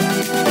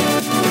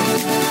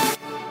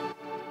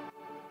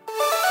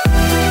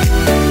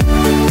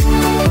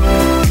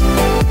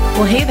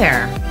 Well, hey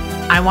there.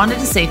 I wanted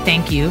to say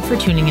thank you for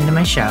tuning into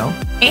my show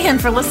and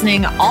for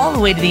listening all the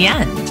way to the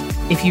end.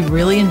 If you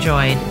really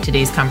enjoyed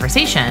today's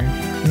conversation,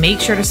 make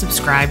sure to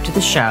subscribe to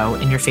the show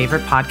in your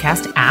favorite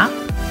podcast app,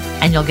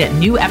 and you'll get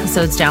new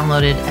episodes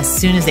downloaded as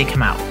soon as they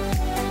come out.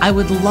 I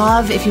would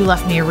love if you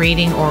left me a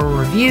rating or a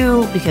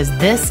review, because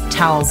this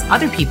tells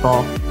other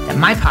people that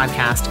my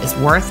podcast is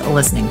worth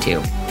listening to.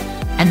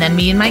 And then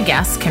me and my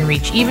guests can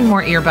reach even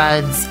more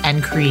earbuds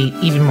and create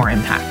even more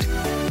impact.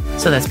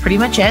 So that's pretty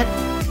much it.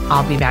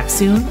 I'll be back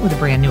soon with a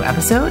brand new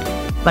episode.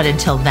 But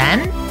until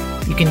then,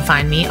 you can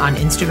find me on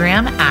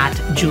Instagram at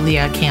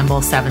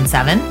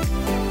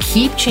JuliaCampbell77.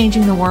 Keep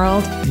changing the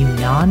world, you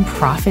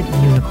nonprofit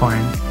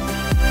unicorn.